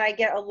question that I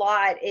get a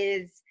lot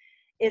is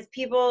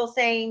people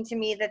saying to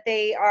me that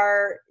they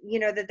are,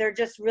 that they're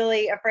just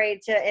really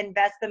afraid to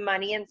invest the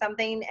money in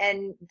something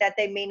and that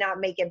they may not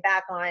make it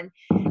back on.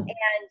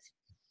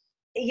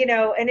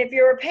 And if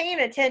you were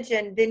paying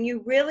attention, then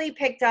you really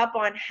picked up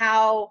on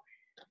how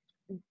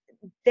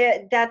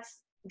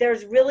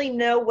there's really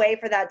no way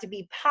for that to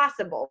be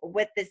possible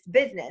with this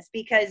business,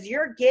 because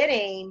you're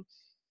getting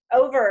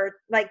over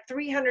like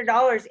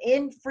 $300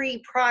 in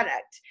free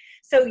product.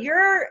 So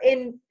you're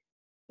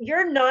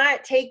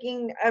not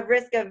taking a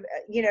risk of,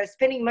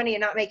 spending money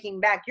and not making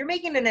back. You're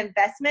making an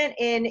investment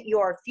in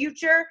your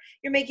future.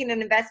 You're making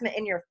an investment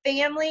in your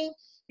family.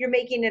 You're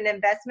making an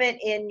investment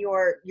in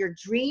your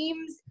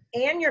dreams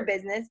and your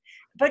business,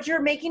 but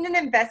you're making an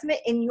investment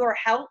in your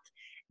health.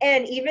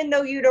 And even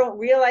though you don't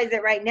realize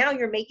it right now,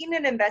 you're making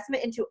an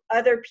investment into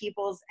other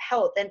people's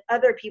health and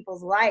other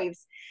people's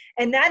lives.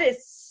 And that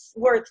is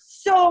worth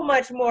so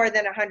much more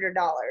than $100.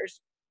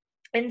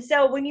 And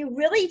so when you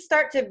really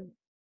start to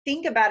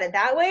think about it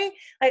that way,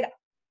 like,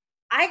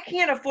 I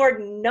can't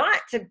afford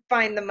not to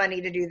find the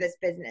money to do this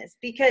business,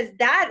 because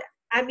that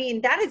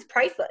is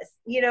priceless.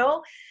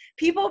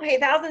 People pay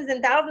thousands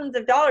and thousands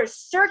of dollars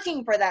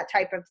searching for that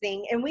type of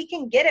thing, and we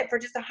can get it for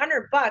just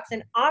 $100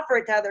 and offer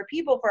it to other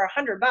people for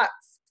 $100.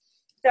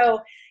 So,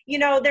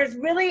 there's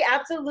really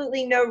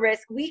absolutely no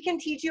risk. We can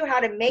teach you how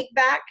to make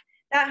back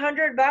that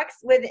 $100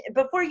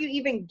 before you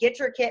even get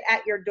your kit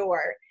at your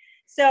door.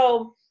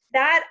 So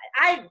that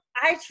I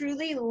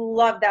truly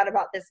love that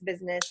about this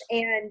business.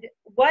 And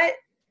what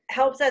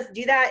helps us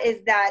do that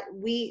is that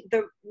we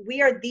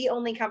are the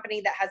only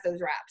company that has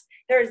those wraps.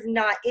 There's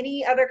not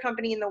any other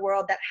company in the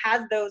world that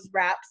has those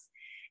wraps.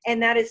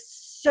 And that is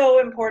so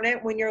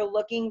important when you're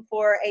looking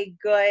for a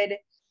good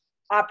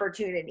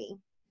opportunity.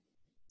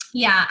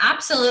 Yeah,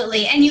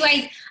 absolutely. And you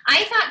guys,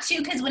 I thought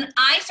too, because when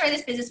I started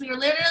this business, we were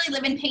literally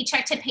living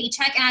paycheck to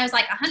paycheck. And I was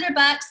like, $100.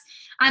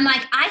 I'm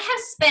like, I have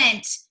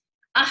spent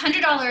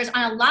 $100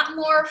 on a lot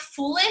more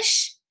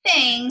foolish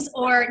things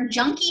or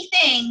junky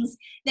things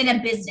than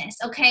a business.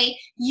 Okay.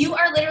 You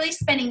are literally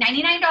spending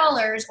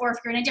 $99, or if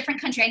you're in a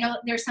different country, I know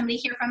there's somebody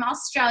here from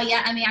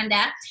Australia,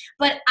 Amanda,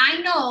 but I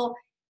know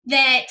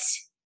that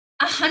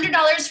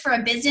 $100 for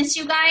a business,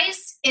 you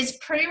guys, is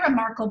pretty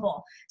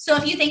remarkable. So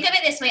if you think of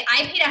it this way,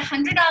 I paid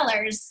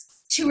 $100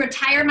 to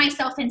retire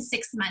myself in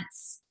 6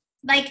 months.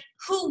 Like,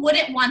 who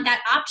wouldn't want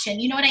that option?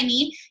 You know what I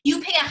mean?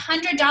 You pay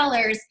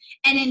 $100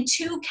 and in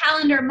 2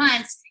 calendar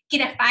months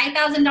get a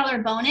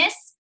 $5,000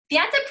 bonus.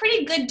 That's a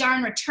pretty good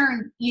darn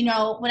return. You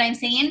know what I'm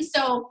saying?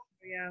 So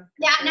yeah,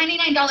 that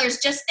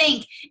 $99, just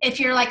think, if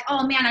you're like,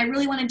 oh man, I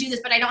really want to do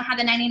this, but I don't have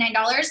the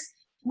 $99.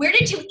 Where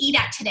did you eat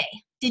at today?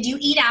 Did you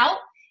eat out?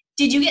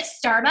 Did you get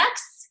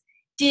Starbucks?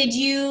 Did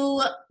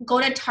you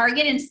go to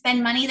Target and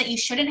spend money that you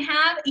shouldn't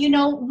have? You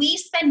know, we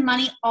spend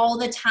money all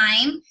the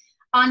time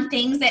on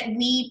things that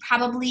we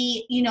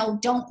probably, you know,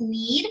 don't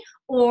need,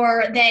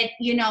 or that,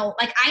 you know,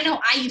 like I know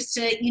I used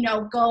to, you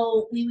know,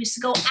 we used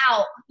to go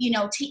out, you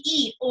know, to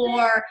eat,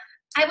 or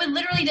I would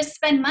literally just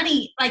spend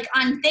money like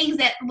on things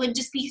that would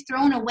just be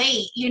thrown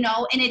away, you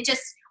know, and it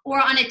just, or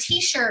on a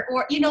t-shirt,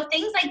 or, you know,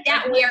 things like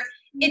that where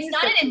it's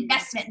not an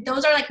investment.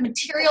 Those are like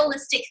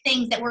materialistic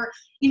things that were,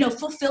 you know,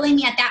 fulfilling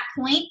me at that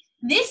point.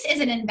 This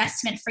is an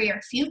investment for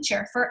your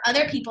future, for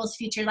other people's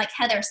future, like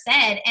Heather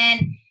said.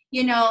 And,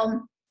 you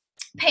know,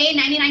 paying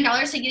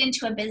 $99 to get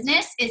into a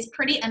business is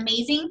pretty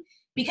amazing,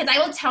 because I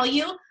will tell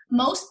you,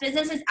 most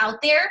businesses out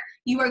there,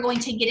 you are going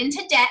to get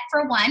into debt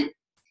for one.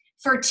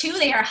 For two,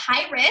 they are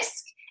high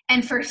risk.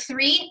 And for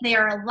three, they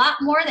are a lot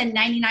more than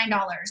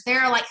 $99. They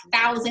are like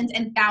thousands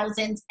and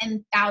thousands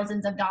and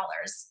thousands of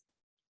dollars.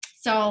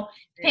 So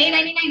paying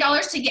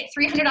 $99 to get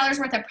 $300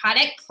 worth of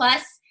product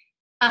plus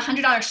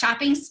 $100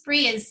 shopping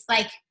spree is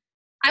like,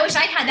 I wish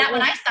I had that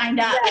when I signed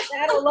up. Yeah,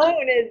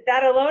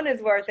 that alone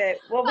is worth it.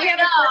 Well, we have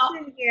a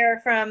question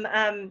here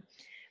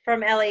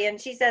from Ellie,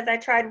 and she says, I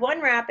tried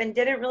one wrap and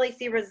didn't really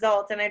see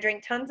results, and I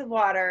drank tons of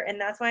water,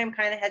 and that's why I'm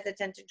kind of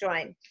hesitant to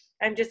join.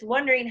 I'm just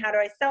wondering, how do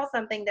I sell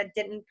something that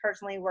didn't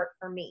personally work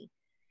for me?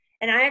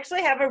 And I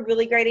actually have a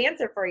really great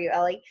answer for you,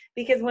 Ellie,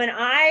 because when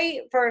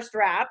I first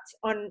wrapped,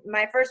 on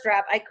my first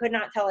wrap, I could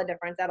not tell a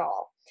difference at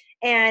all.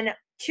 And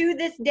to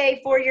this day,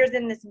 4 years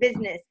in this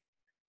business,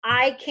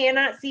 I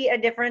cannot see a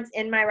difference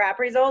in my wrap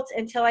results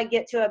until I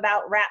get to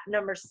about wrap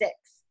number 6.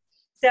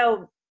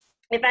 So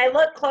if I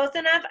look close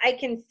enough, I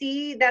can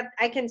see that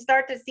I can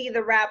start to see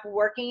the wrap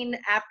working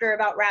after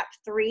about wrap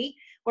 3,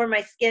 where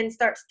my skin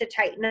starts to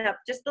tighten up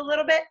just a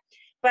little bit.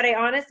 But I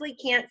honestly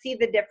can't see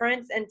the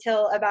difference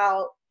until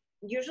about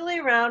usually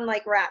around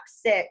like wrap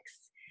 6.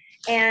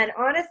 And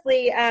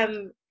honestly,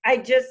 I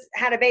just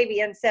had a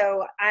baby, and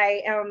so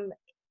I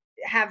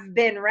have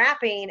been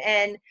wrapping,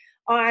 and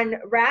on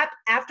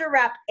after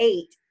wrap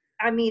 8,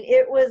 I mean,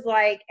 it was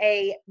like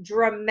a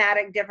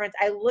dramatic difference.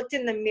 I looked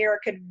in the mirror,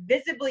 could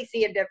visibly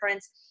see a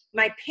difference.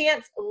 My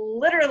pants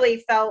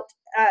literally felt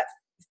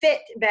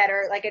fit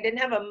better. Like I didn't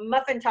have a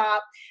muffin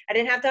top. I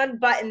didn't have to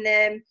unbutton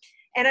them,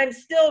 and I'm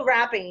still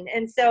wrapping.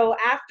 And so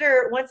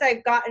once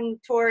I've gotten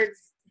towards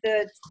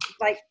the,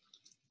 like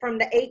from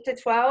the 8 to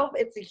 12,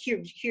 it's a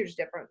huge, huge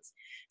difference.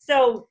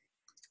 So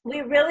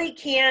we really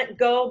can't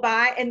go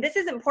by, and this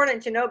is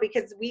important to know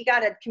because we got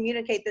to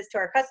communicate this to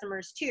our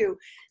customers too.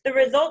 The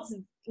results,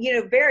 you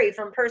know, vary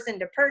from person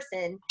to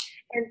person.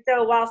 And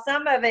so while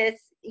some of us,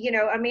 you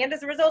know,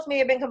 Amanda's results may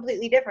have been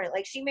completely different.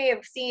 Like she may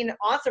have seen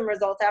awesome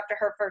results after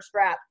her first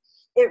wrap.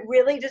 It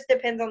really just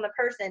depends on the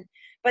person.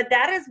 But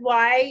that is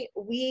why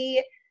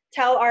we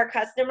tell our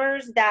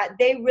customers that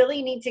they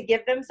really need to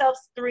give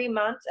themselves 3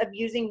 months of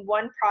using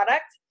one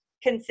product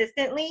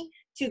consistently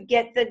to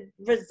get the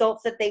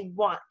results that they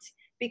want.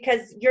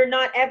 Because you're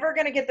not ever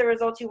going to get the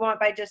results you want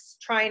by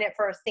just trying it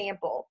for a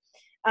sample.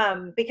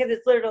 Because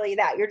it's literally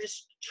that. You're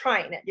just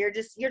trying it. You're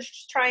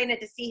just trying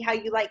it to see how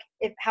you like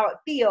it, how it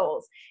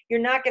feels. You're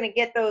not going to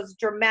get those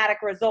dramatic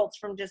results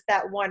from just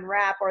that one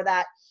wrap, or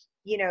that,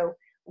 you know,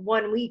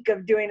 1 week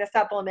of doing a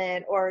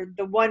supplement, or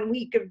the 1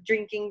 week of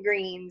drinking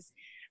greens.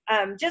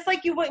 Just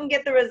like you wouldn't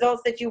get the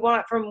results that you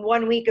want from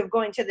 1 week of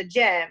going to the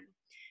gym.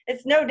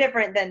 It's no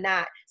different than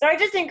that. So I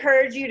just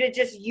encourage you to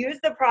just use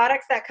the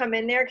products that come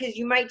in there, because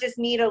you might just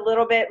need a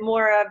little bit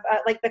more of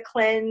like the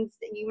cleanse.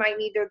 You might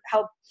need to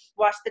help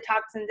wash the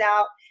toxins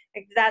out.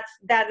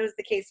 That was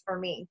the case for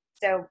me.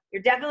 So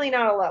you're definitely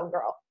not alone,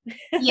 girl.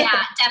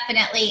 Yeah,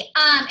 definitely.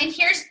 And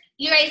here's,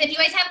 you guys, if you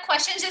guys have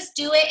questions, just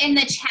do it in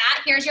the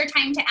chat. Here's your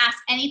time to ask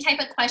any type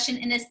of question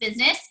in this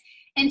business.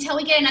 until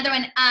we get another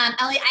one.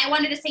 Ellie, I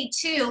wanted to say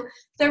too,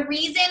 the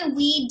reason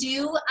we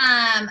do,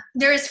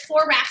 there's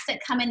 4 wraps that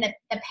come in the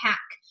pack.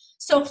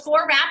 So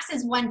 4 wraps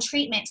is 1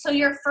 treatment. So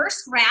your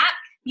first wrap,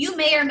 you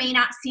may or may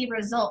not see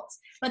results,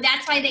 but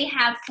that's why they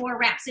have 4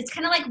 wraps. It's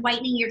kind of like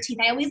whitening your teeth.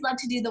 I always love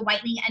to do the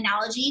whitening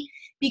analogy,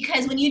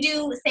 because when you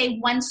do, say,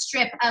 1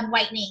 strip of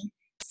whitening,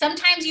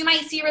 sometimes you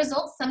might see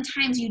results,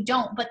 sometimes you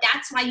don't, but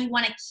that's why you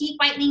want to keep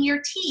whitening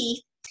your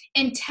teeth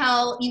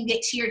until you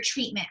get to your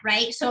treatment,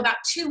 right? So about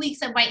 2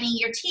 weeks of whitening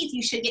your teeth,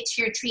 you should get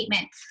to your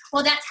treatment.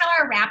 Well, that's how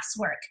our wraps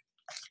work.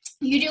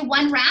 You do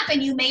 1 wrap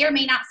and you may or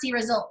may not see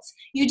results.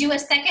 You do a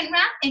 2nd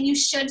wrap and you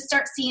should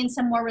start seeing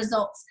some more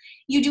results.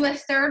 You do a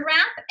 3rd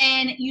wrap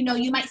and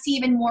you might see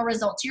even more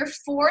results. Your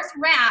 4th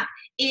wrap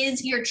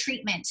is your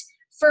treatment.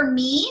 For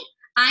me,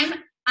 I'm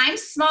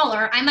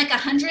smaller. I'm like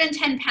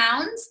 110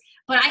 pounds,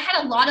 but I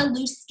had a lot of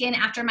loose skin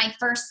after my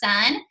first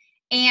son,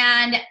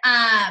 and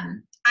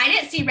I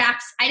didn't see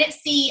wraps.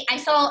 I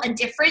saw a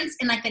difference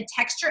in like the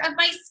texture of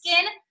my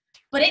skin,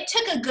 but it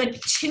took a good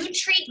 2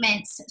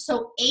 treatments,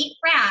 so 8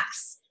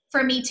 wraps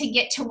for me to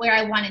get to where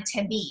I wanted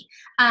to be.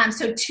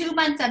 So 2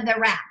 months of the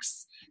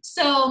wraps.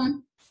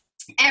 So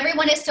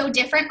everyone is so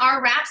different.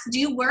 Our wraps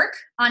do work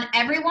on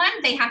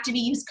everyone. They have to be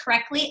used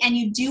correctly, and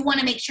you do want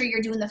to make sure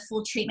you're doing the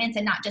full treatments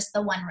and not just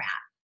the 1 wrap.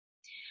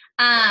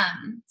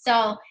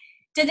 So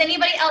does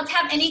anybody else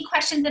have any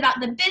questions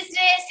about the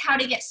business, how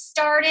to get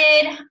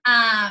started,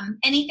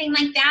 anything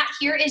like that?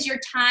 Here is your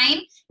time.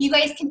 You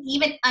guys can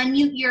even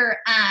unmute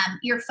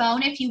your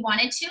phone if you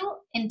wanted to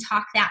and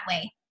talk that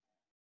way.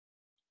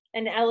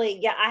 And Ellie,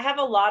 yeah, I have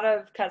a lot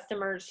of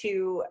customers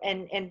who,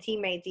 and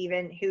teammates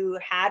even, who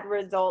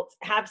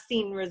have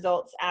seen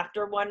results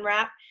after 1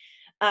 wrap,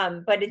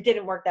 but it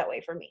didn't work that way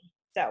for me.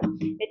 So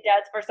it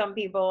does for some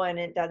people and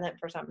it doesn't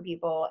for some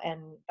people,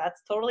 and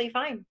that's totally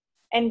fine.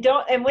 And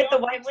with the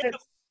white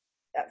strips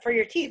for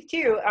your teeth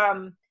too,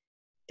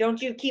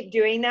 don't you keep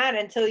doing that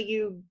until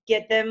you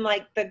get them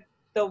like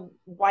the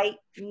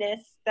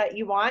whiteness that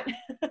you want?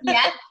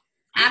 Yes,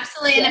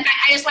 absolutely. Yeah. And in fact,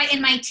 I just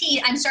whitened my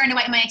teeth. I'm starting to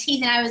whiten my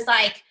teeth, and I was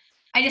like,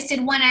 I just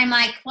did 1. I'm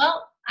like,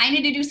 well, I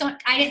need to do something.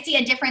 I didn't see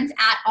a difference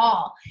at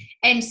all.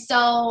 And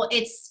so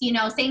it's,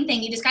 same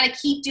thing. You just got to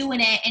keep doing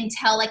it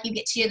until like you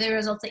get to the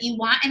results that you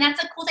want. And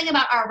that's a cool thing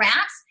about our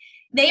wraps.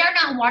 They are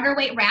not water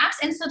weight wraps.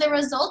 And so the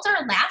results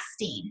are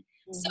lasting.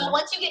 Mm-hmm. So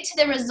once you get to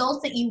the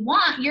results that you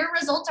want, your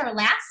results are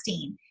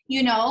lasting,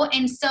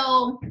 and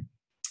so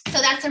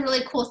that's a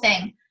really cool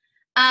thing.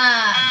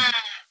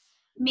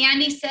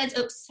 Mandy says,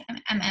 oops,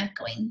 I'm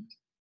echoing.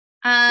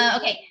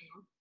 Okay.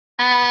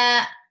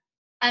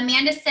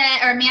 Amanda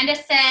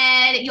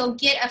said you'll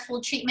get a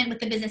full treatment with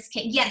the business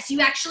kit. Yes,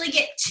 you actually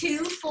get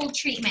 2 full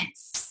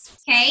treatments.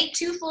 Okay,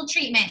 2 full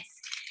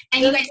treatments.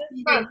 And you guys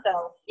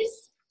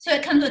so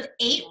it comes with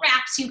 8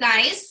 wraps, you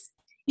guys.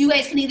 You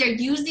guys can either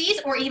use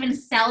these or even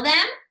sell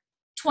them,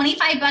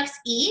 $25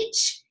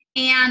 each,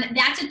 and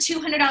that's a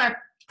 $200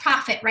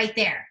 profit right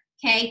there.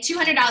 Okay,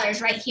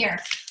 $200 right here.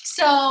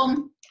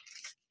 So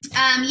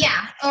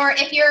yeah, or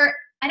if you're,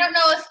 I don't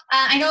know if,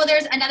 I know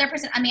there's another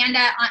person,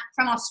 Amanda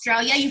from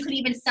Australia, you could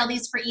even sell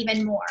these for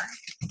even more.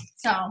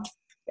 So.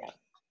 Yeah.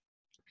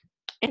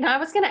 And I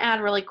was going to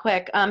add really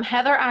quick,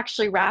 Heather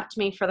actually wrapped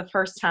me for the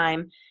first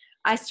time.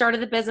 I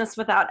started the business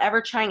without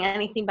ever trying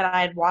anything, but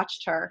I had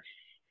watched her.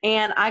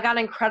 And I got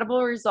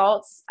incredible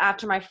results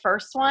after my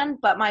first one,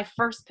 but my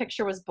first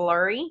picture was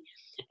blurry.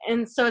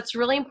 And so it's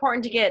really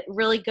important to get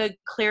really good,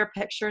 clear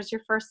pictures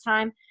your first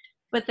time.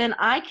 But then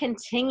I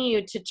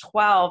continued to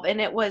 12,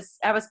 and I was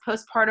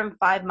postpartum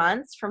 5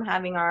 months from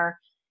having our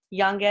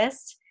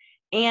youngest,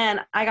 and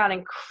I got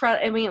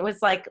incredible. I mean, it was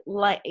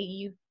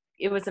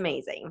it was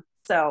amazing.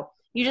 So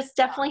you just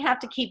definitely have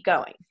to keep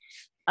going.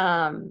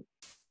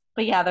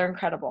 But yeah, they're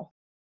incredible.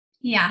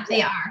 Yeah,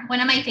 they are one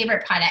of my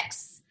favorite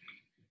products.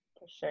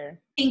 For sure.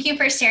 Thank you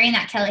for sharing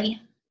that,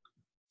 Kelly.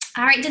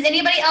 All right. Does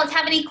anybody else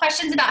have any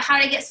questions about how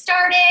to get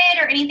started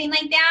or anything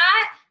like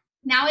that?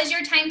 Now is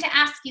your time to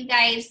ask, you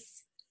guys.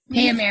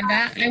 Hey,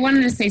 Amanda, I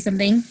wanted to say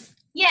something.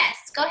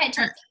 Yes, go ahead,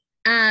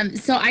 Chelsea.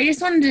 So I just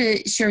wanted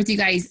to share with you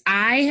guys,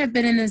 I have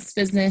been in this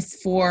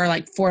business for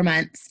like 4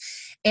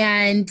 months.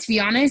 And to be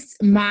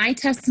honest, my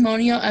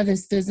testimonial of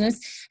this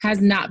business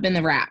has not been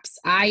the wraps.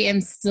 I am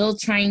still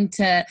trying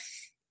to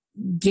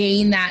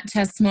gain that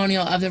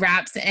testimonial of the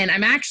wraps, and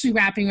I'm actually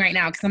wrapping right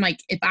now because I'm like,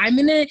 if I'm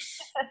gonna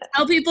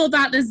tell people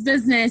about this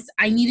business,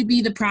 I need to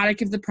be the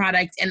product of the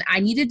product, and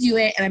I need to do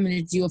it, and I'm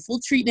gonna do a full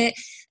treatment,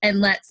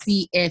 and let's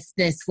see if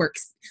this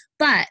works.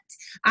 But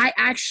I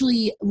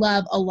actually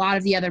love a lot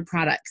of the other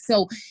products.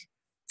 So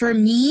for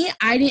me,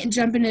 I didn't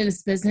jump into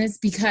this business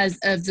because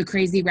of the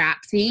crazy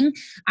wrap thing.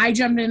 I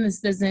jumped in this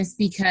business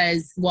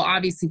because, well,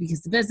 obviously because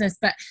of the business,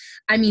 but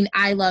I mean,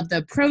 I love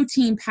the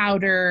protein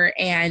powder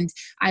and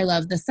I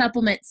love the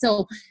supplement.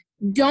 So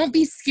don't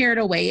be scared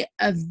away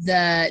of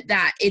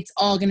that it's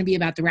all going to be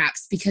about the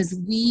wraps, because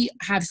we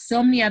have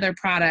so many other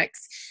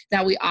products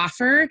that we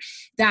offer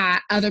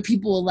that other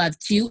people will love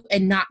too,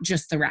 and not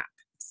just the wrap.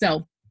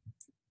 So.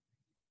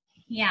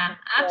 Yeah,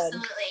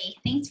 absolutely.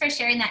 Thanks for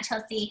sharing that,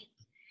 Chelsea.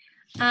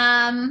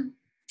 All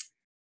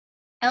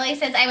Ellie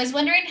says, I was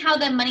wondering how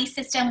the money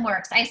system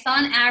works. I saw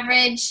an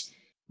average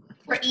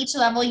for each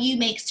level you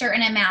make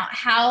certain amount.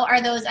 How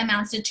are those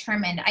amounts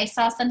determined? I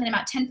saw something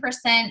about 10%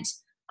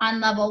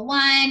 on level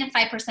 1,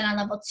 5% on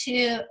level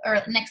 2,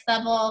 or next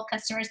level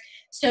customers.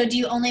 So do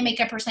you only make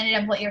a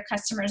percentage of what your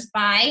customers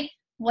buy?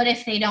 What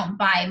if they don't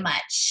buy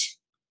much?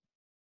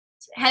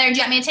 Heather, do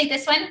you want me to take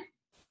this one?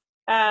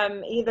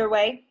 Either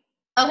way.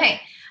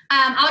 Okay.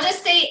 I'll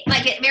just say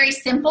like it very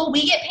simple.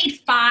 We get paid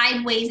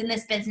 5 ways in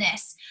this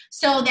business.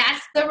 So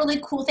that's the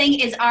really cool thing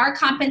is our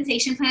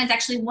compensation plan is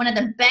actually one of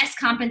the best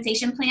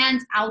compensation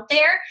plans out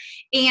there.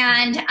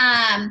 And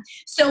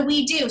so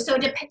we do. So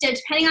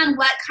depending on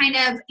what kind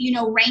of,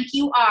 rank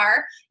you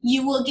are,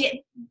 you will get,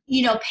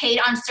 paid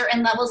on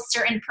certain levels,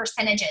 certain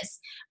percentages.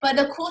 But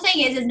the cool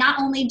thing is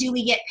not only do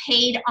we get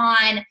paid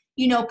on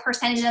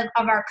percentage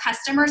of our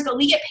customers, but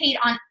we get paid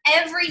on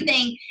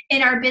everything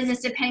in our business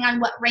depending on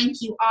what rank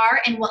you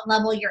are and what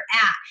level you're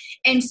at.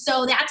 And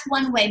so that's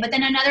one way. But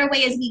then another way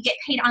is we get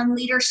paid on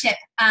leadership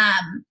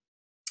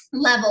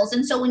levels.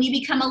 And so when you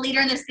become a leader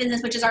in this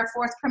business, which is our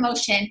 4th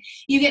promotion,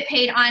 you get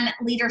paid on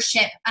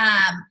leadership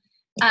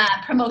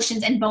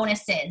promotions and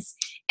bonuses.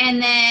 And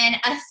then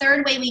a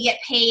 3rd way we get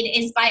paid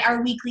is by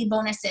our weekly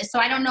bonuses. So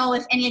I don't know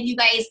if any of you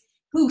guys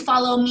who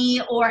follow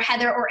me or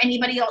Heather or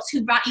anybody else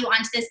who brought you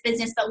onto this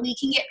business, but we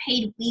can get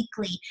paid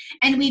weekly.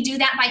 And we do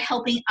that by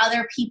helping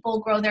other people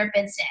grow their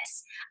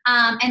business.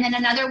 And then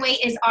another way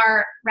is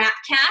our wrap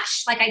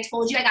cash. Like I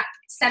told you, I got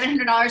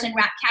 $700 in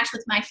wrap cash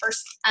with my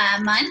first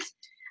month.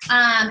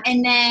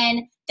 And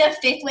then the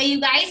 5th way,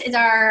 you guys, is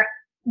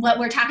what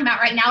we're talking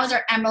about right now is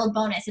our Emerald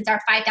bonus. It's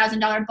our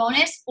 $5,000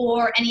 bonus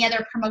or any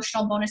other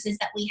promotional bonuses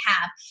that we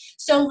have.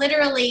 So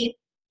literally,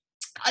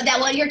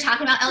 that what you're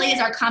talking about, Ellie, is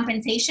our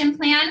compensation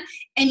plan,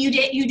 and you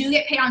do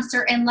get paid on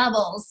certain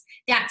levels.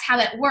 That's how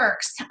it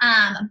works.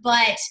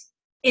 But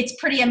it's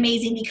pretty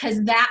amazing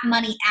because that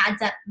money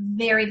adds up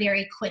very,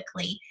 very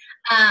quickly.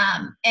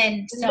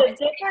 And so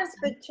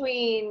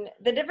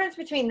the difference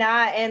between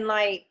that and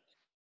like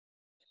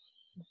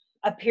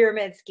a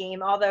pyramid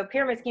scheme, although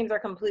pyramid schemes are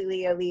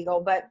completely illegal,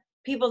 but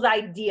people's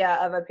idea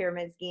of a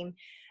pyramid scheme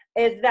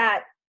is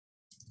that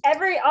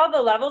all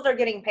the levels are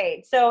getting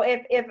paid. So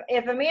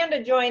if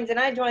Amanda joins and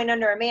I join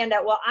under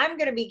Amanda, well, I'm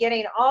going to be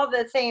getting all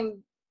the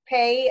same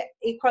pay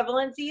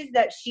equivalencies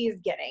that she's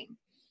getting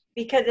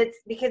because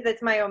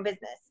it's my own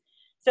business.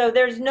 So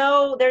there's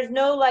no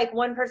like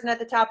one person at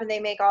the top and they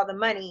make all the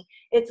money.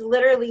 It's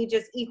literally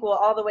just equal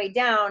all the way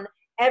down.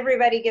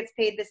 Everybody gets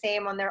paid the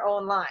same on their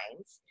own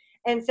lines.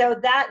 And so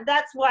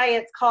that's why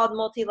it's called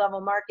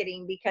multi-level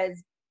marketing,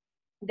 because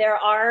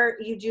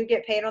you do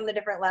get paid on the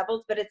different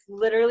levels, but it's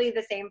literally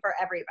the same for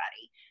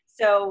everybody.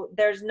 So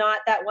there's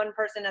not that one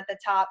person at the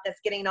top that's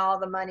getting all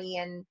the money,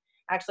 and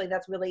actually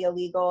that's really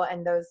illegal,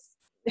 and those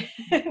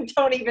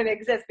don't even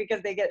exist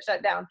because they get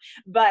shut down.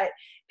 But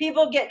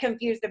people get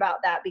confused about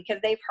that because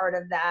they've heard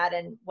of that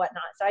and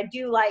whatnot. So I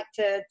do like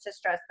to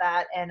stress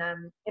that, and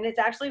it's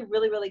actually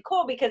really, really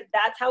cool because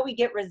that's how we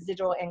get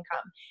residual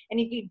income.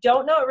 And if you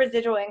don't know what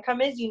residual income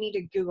is, you need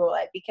to Google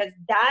it, because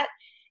that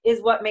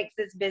is what makes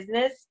this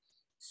business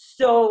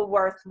so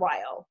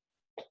worthwhile.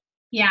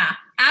 Yeah,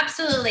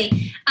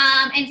 absolutely.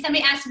 And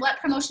somebody asked, what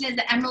promotion is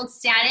the Emerald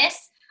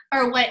status,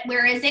 or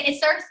where is it?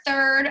 It's our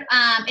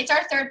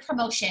third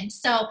promotion.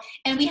 So,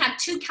 and we have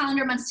 2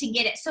 calendar months to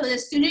get it. So the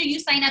sooner you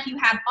sign up, you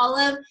have all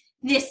of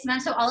this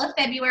month, so all of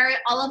February,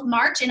 all of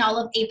March, and all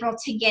of April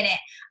to get it.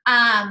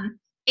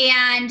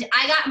 And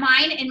I got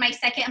mine in my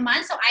 2nd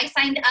month. So I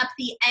signed up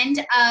the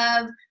end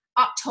of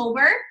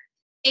October.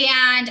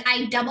 And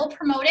I double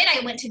promoted.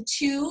 I went to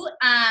 2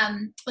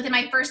 within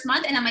my 1st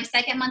month. And then my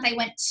 2nd month, I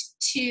went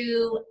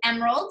to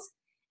Emerald.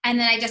 And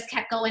then I just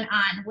kept going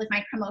on with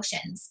my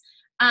promotions.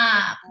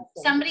 Awesome.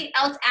 Somebody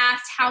else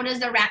asked, how does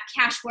the wrap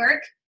cash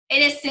work?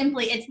 It is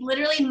it's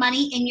literally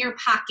money in your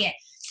pocket.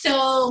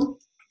 So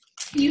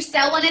you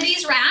sell one of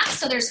these wraps.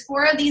 So there's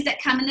 4 of these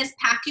that come in this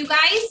pack, you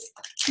guys.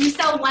 You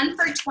sell one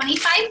for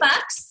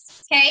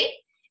 $25, okay?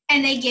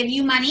 And they give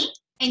you money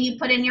and you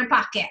put it in your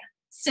pocket.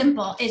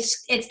 Simple.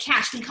 It's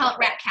cash. We call it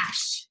wrap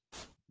cash.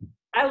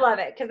 I love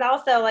it because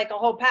I'll sell like a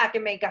whole pack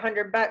and make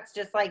 $100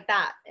 just like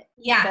that.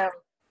 Yeah. So,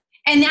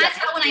 and that's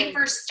how when I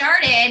first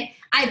started,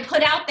 I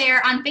put out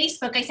there on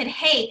Facebook, I said,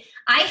 hey,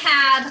 I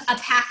have a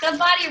pack of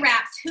body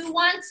wraps. Who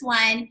wants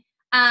one?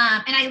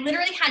 And I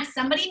literally had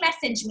somebody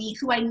message me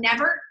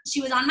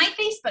she was on my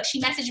Facebook.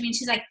 She messaged me and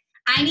she's like,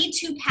 I need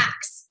 2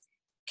 packs.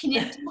 Can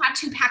you have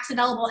 2 packs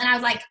available? And I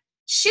was like,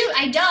 shoot,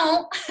 I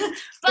don't.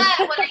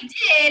 But what I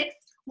did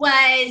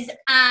was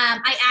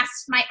I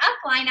asked my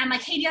upline, I'm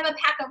like, hey, do you have a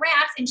pack of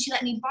wraps? And she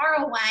let me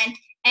borrow one.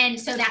 And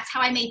so that's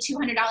how I made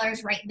 $200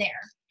 right there.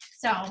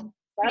 So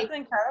that's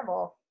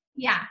incredible.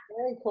 Yeah.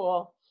 Very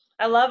cool.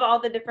 I love all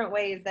the different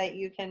ways that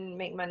you can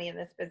make money in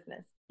this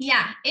business.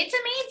 Yeah, it's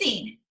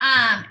amazing.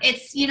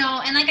 It's,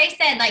 and like I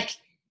said, like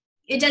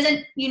it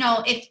doesn't,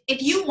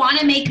 if you want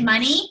to make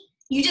money,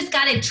 you just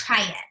got to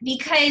try it,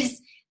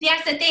 because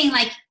that's the thing.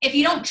 Like, if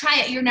you don't try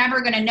it, you're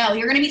never going to know.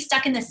 You're going to be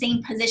stuck in the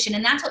same position.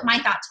 And that's what my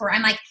thoughts were.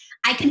 I'm like,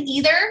 I can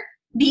either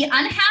be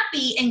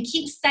unhappy and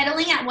keep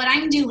settling at what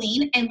I'm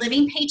doing and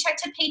living paycheck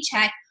to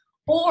paycheck,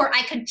 or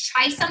I could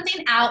try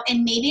something out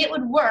and maybe it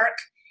would work.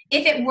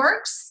 If it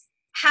works,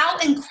 how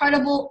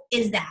incredible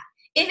is that?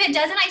 If it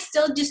doesn't, I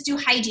still just do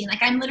hygiene.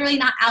 Like, I'm literally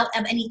not out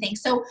of anything.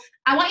 So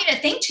I want you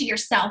to think to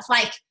yourself,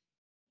 like,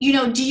 you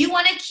know, do you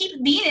want to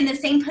keep being in the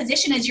same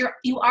position as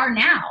you are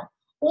now?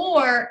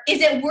 Or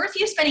is it worth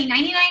you spending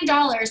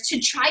 $99 to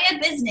try a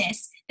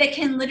business that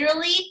can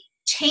literally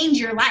change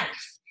your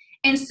life?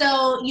 And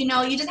so, you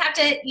know, you just have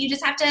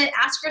to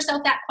ask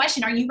yourself that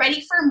question. Are you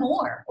ready for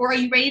more? Or are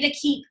you ready to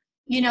keep,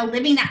 you know,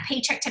 living that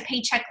paycheck to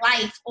paycheck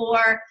life,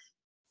 or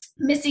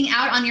missing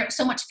out on your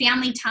so much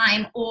family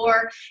time,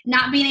 or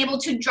not being able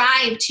to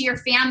drive to your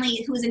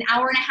family who is an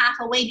hour and a half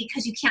away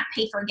because you can't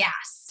pay for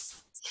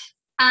gas?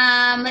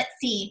 Let's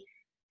see.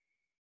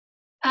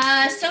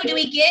 So do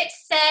we get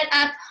set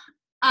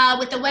up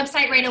with the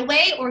website right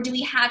away, or do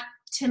we have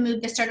to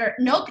move the starter?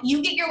 Nope,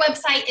 you get your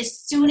website as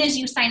soon as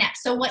you sign up.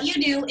 So what you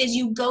do is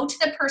you go to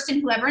the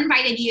person, whoever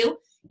invited you,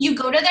 you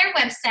go to their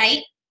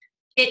website.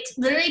 It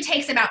literally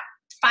takes about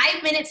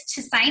 5 minutes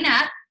to sign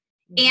up,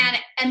 and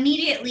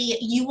immediately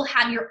you will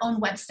have your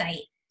own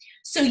website.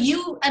 So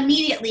you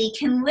immediately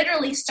can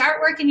literally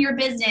start working your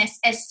business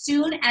as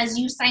soon as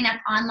you sign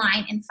up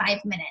online in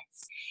 5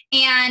 minutes.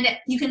 And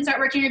you can start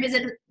working your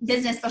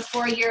business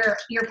before your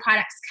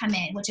products come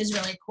in, which is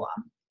really cool.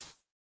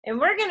 And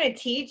we're going to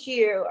teach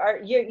you,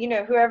 or you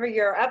know, whoever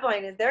your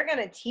upline is, they're going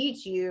to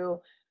teach you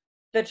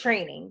the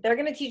training. They're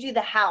going to teach you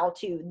the how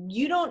to.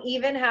 You don't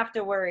even have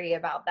to worry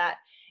about that.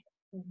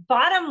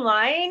 Bottom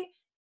line,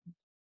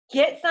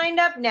 get signed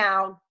up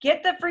now,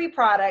 get the free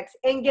products,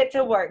 and get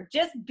to work.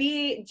 Just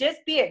be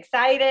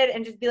excited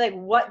and just be like,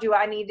 what do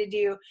I need to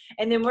do?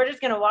 And then we're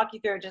just going to walk you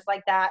through it just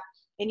like that.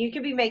 And you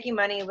could be making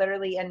money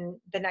literally in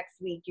the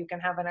next week. You can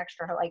have an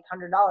extra like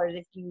 $100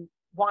 if you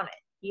want it.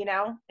 You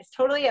know, it's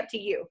totally up to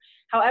you.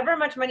 However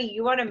much money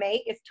you want to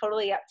make, it's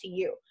totally up to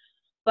you.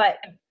 But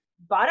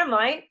bottom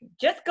line,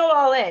 just go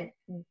all in.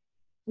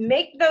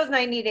 Make those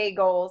 90-day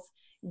goals.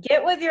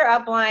 Get with your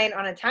upline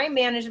on a time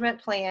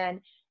management plan,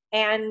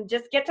 and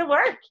just get to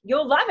work.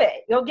 You'll love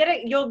it. You'll get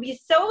it. You'll be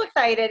so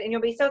excited, and you'll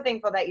be so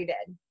thankful that you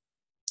did.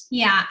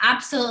 Yeah,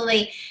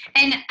 absolutely.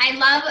 And I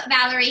love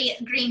Valerie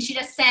Green. She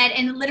just said,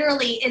 and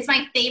literally is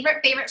my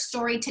favorite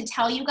story to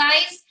tell you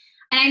guys.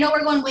 And I know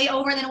we're going way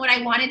over than what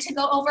I wanted to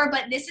go over,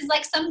 but this is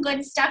like some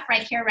good stuff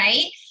right here,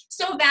 right?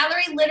 So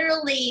Valerie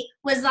literally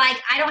was like,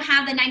 I don't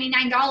have the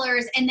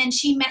 $99. And then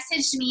she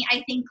messaged me,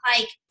 I think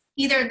like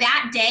either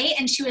that day.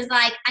 And she was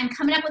like, I'm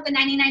coming up with the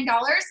 $99.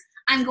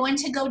 I'm going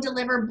to go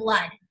deliver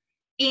blood.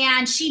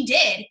 And she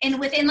did. And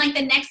within like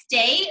the next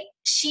day,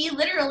 she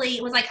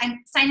literally was like, I'm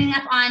signing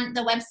up on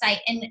the website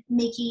and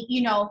making,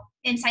 you know,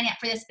 and signing up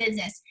for this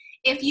business.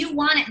 If you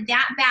want it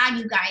that bad,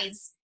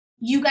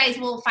 you guys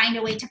will find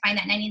a way to find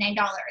that $99.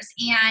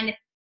 And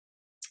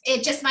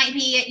it just might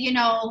be, you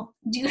know,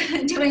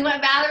 doing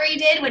what Valerie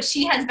did, which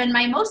she has been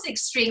my most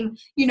extreme,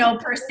 you know,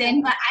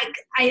 person. But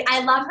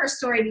I love her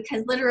story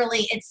because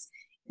literally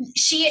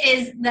she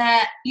is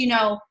the, you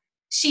know,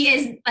 she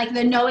is like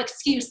the no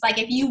excuse. Like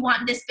if you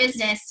want this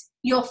business,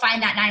 you'll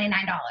find that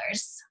 $99.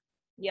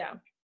 Yeah,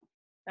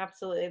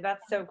 absolutely.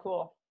 That's so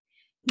cool.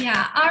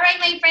 Yeah. All right,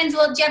 my friends.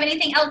 Well, do you have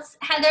anything else,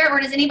 Heather, or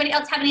does anybody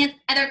else have any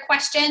other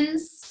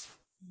questions?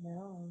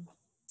 No.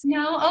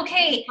 No?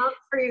 Okay.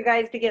 For you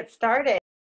guys to get started.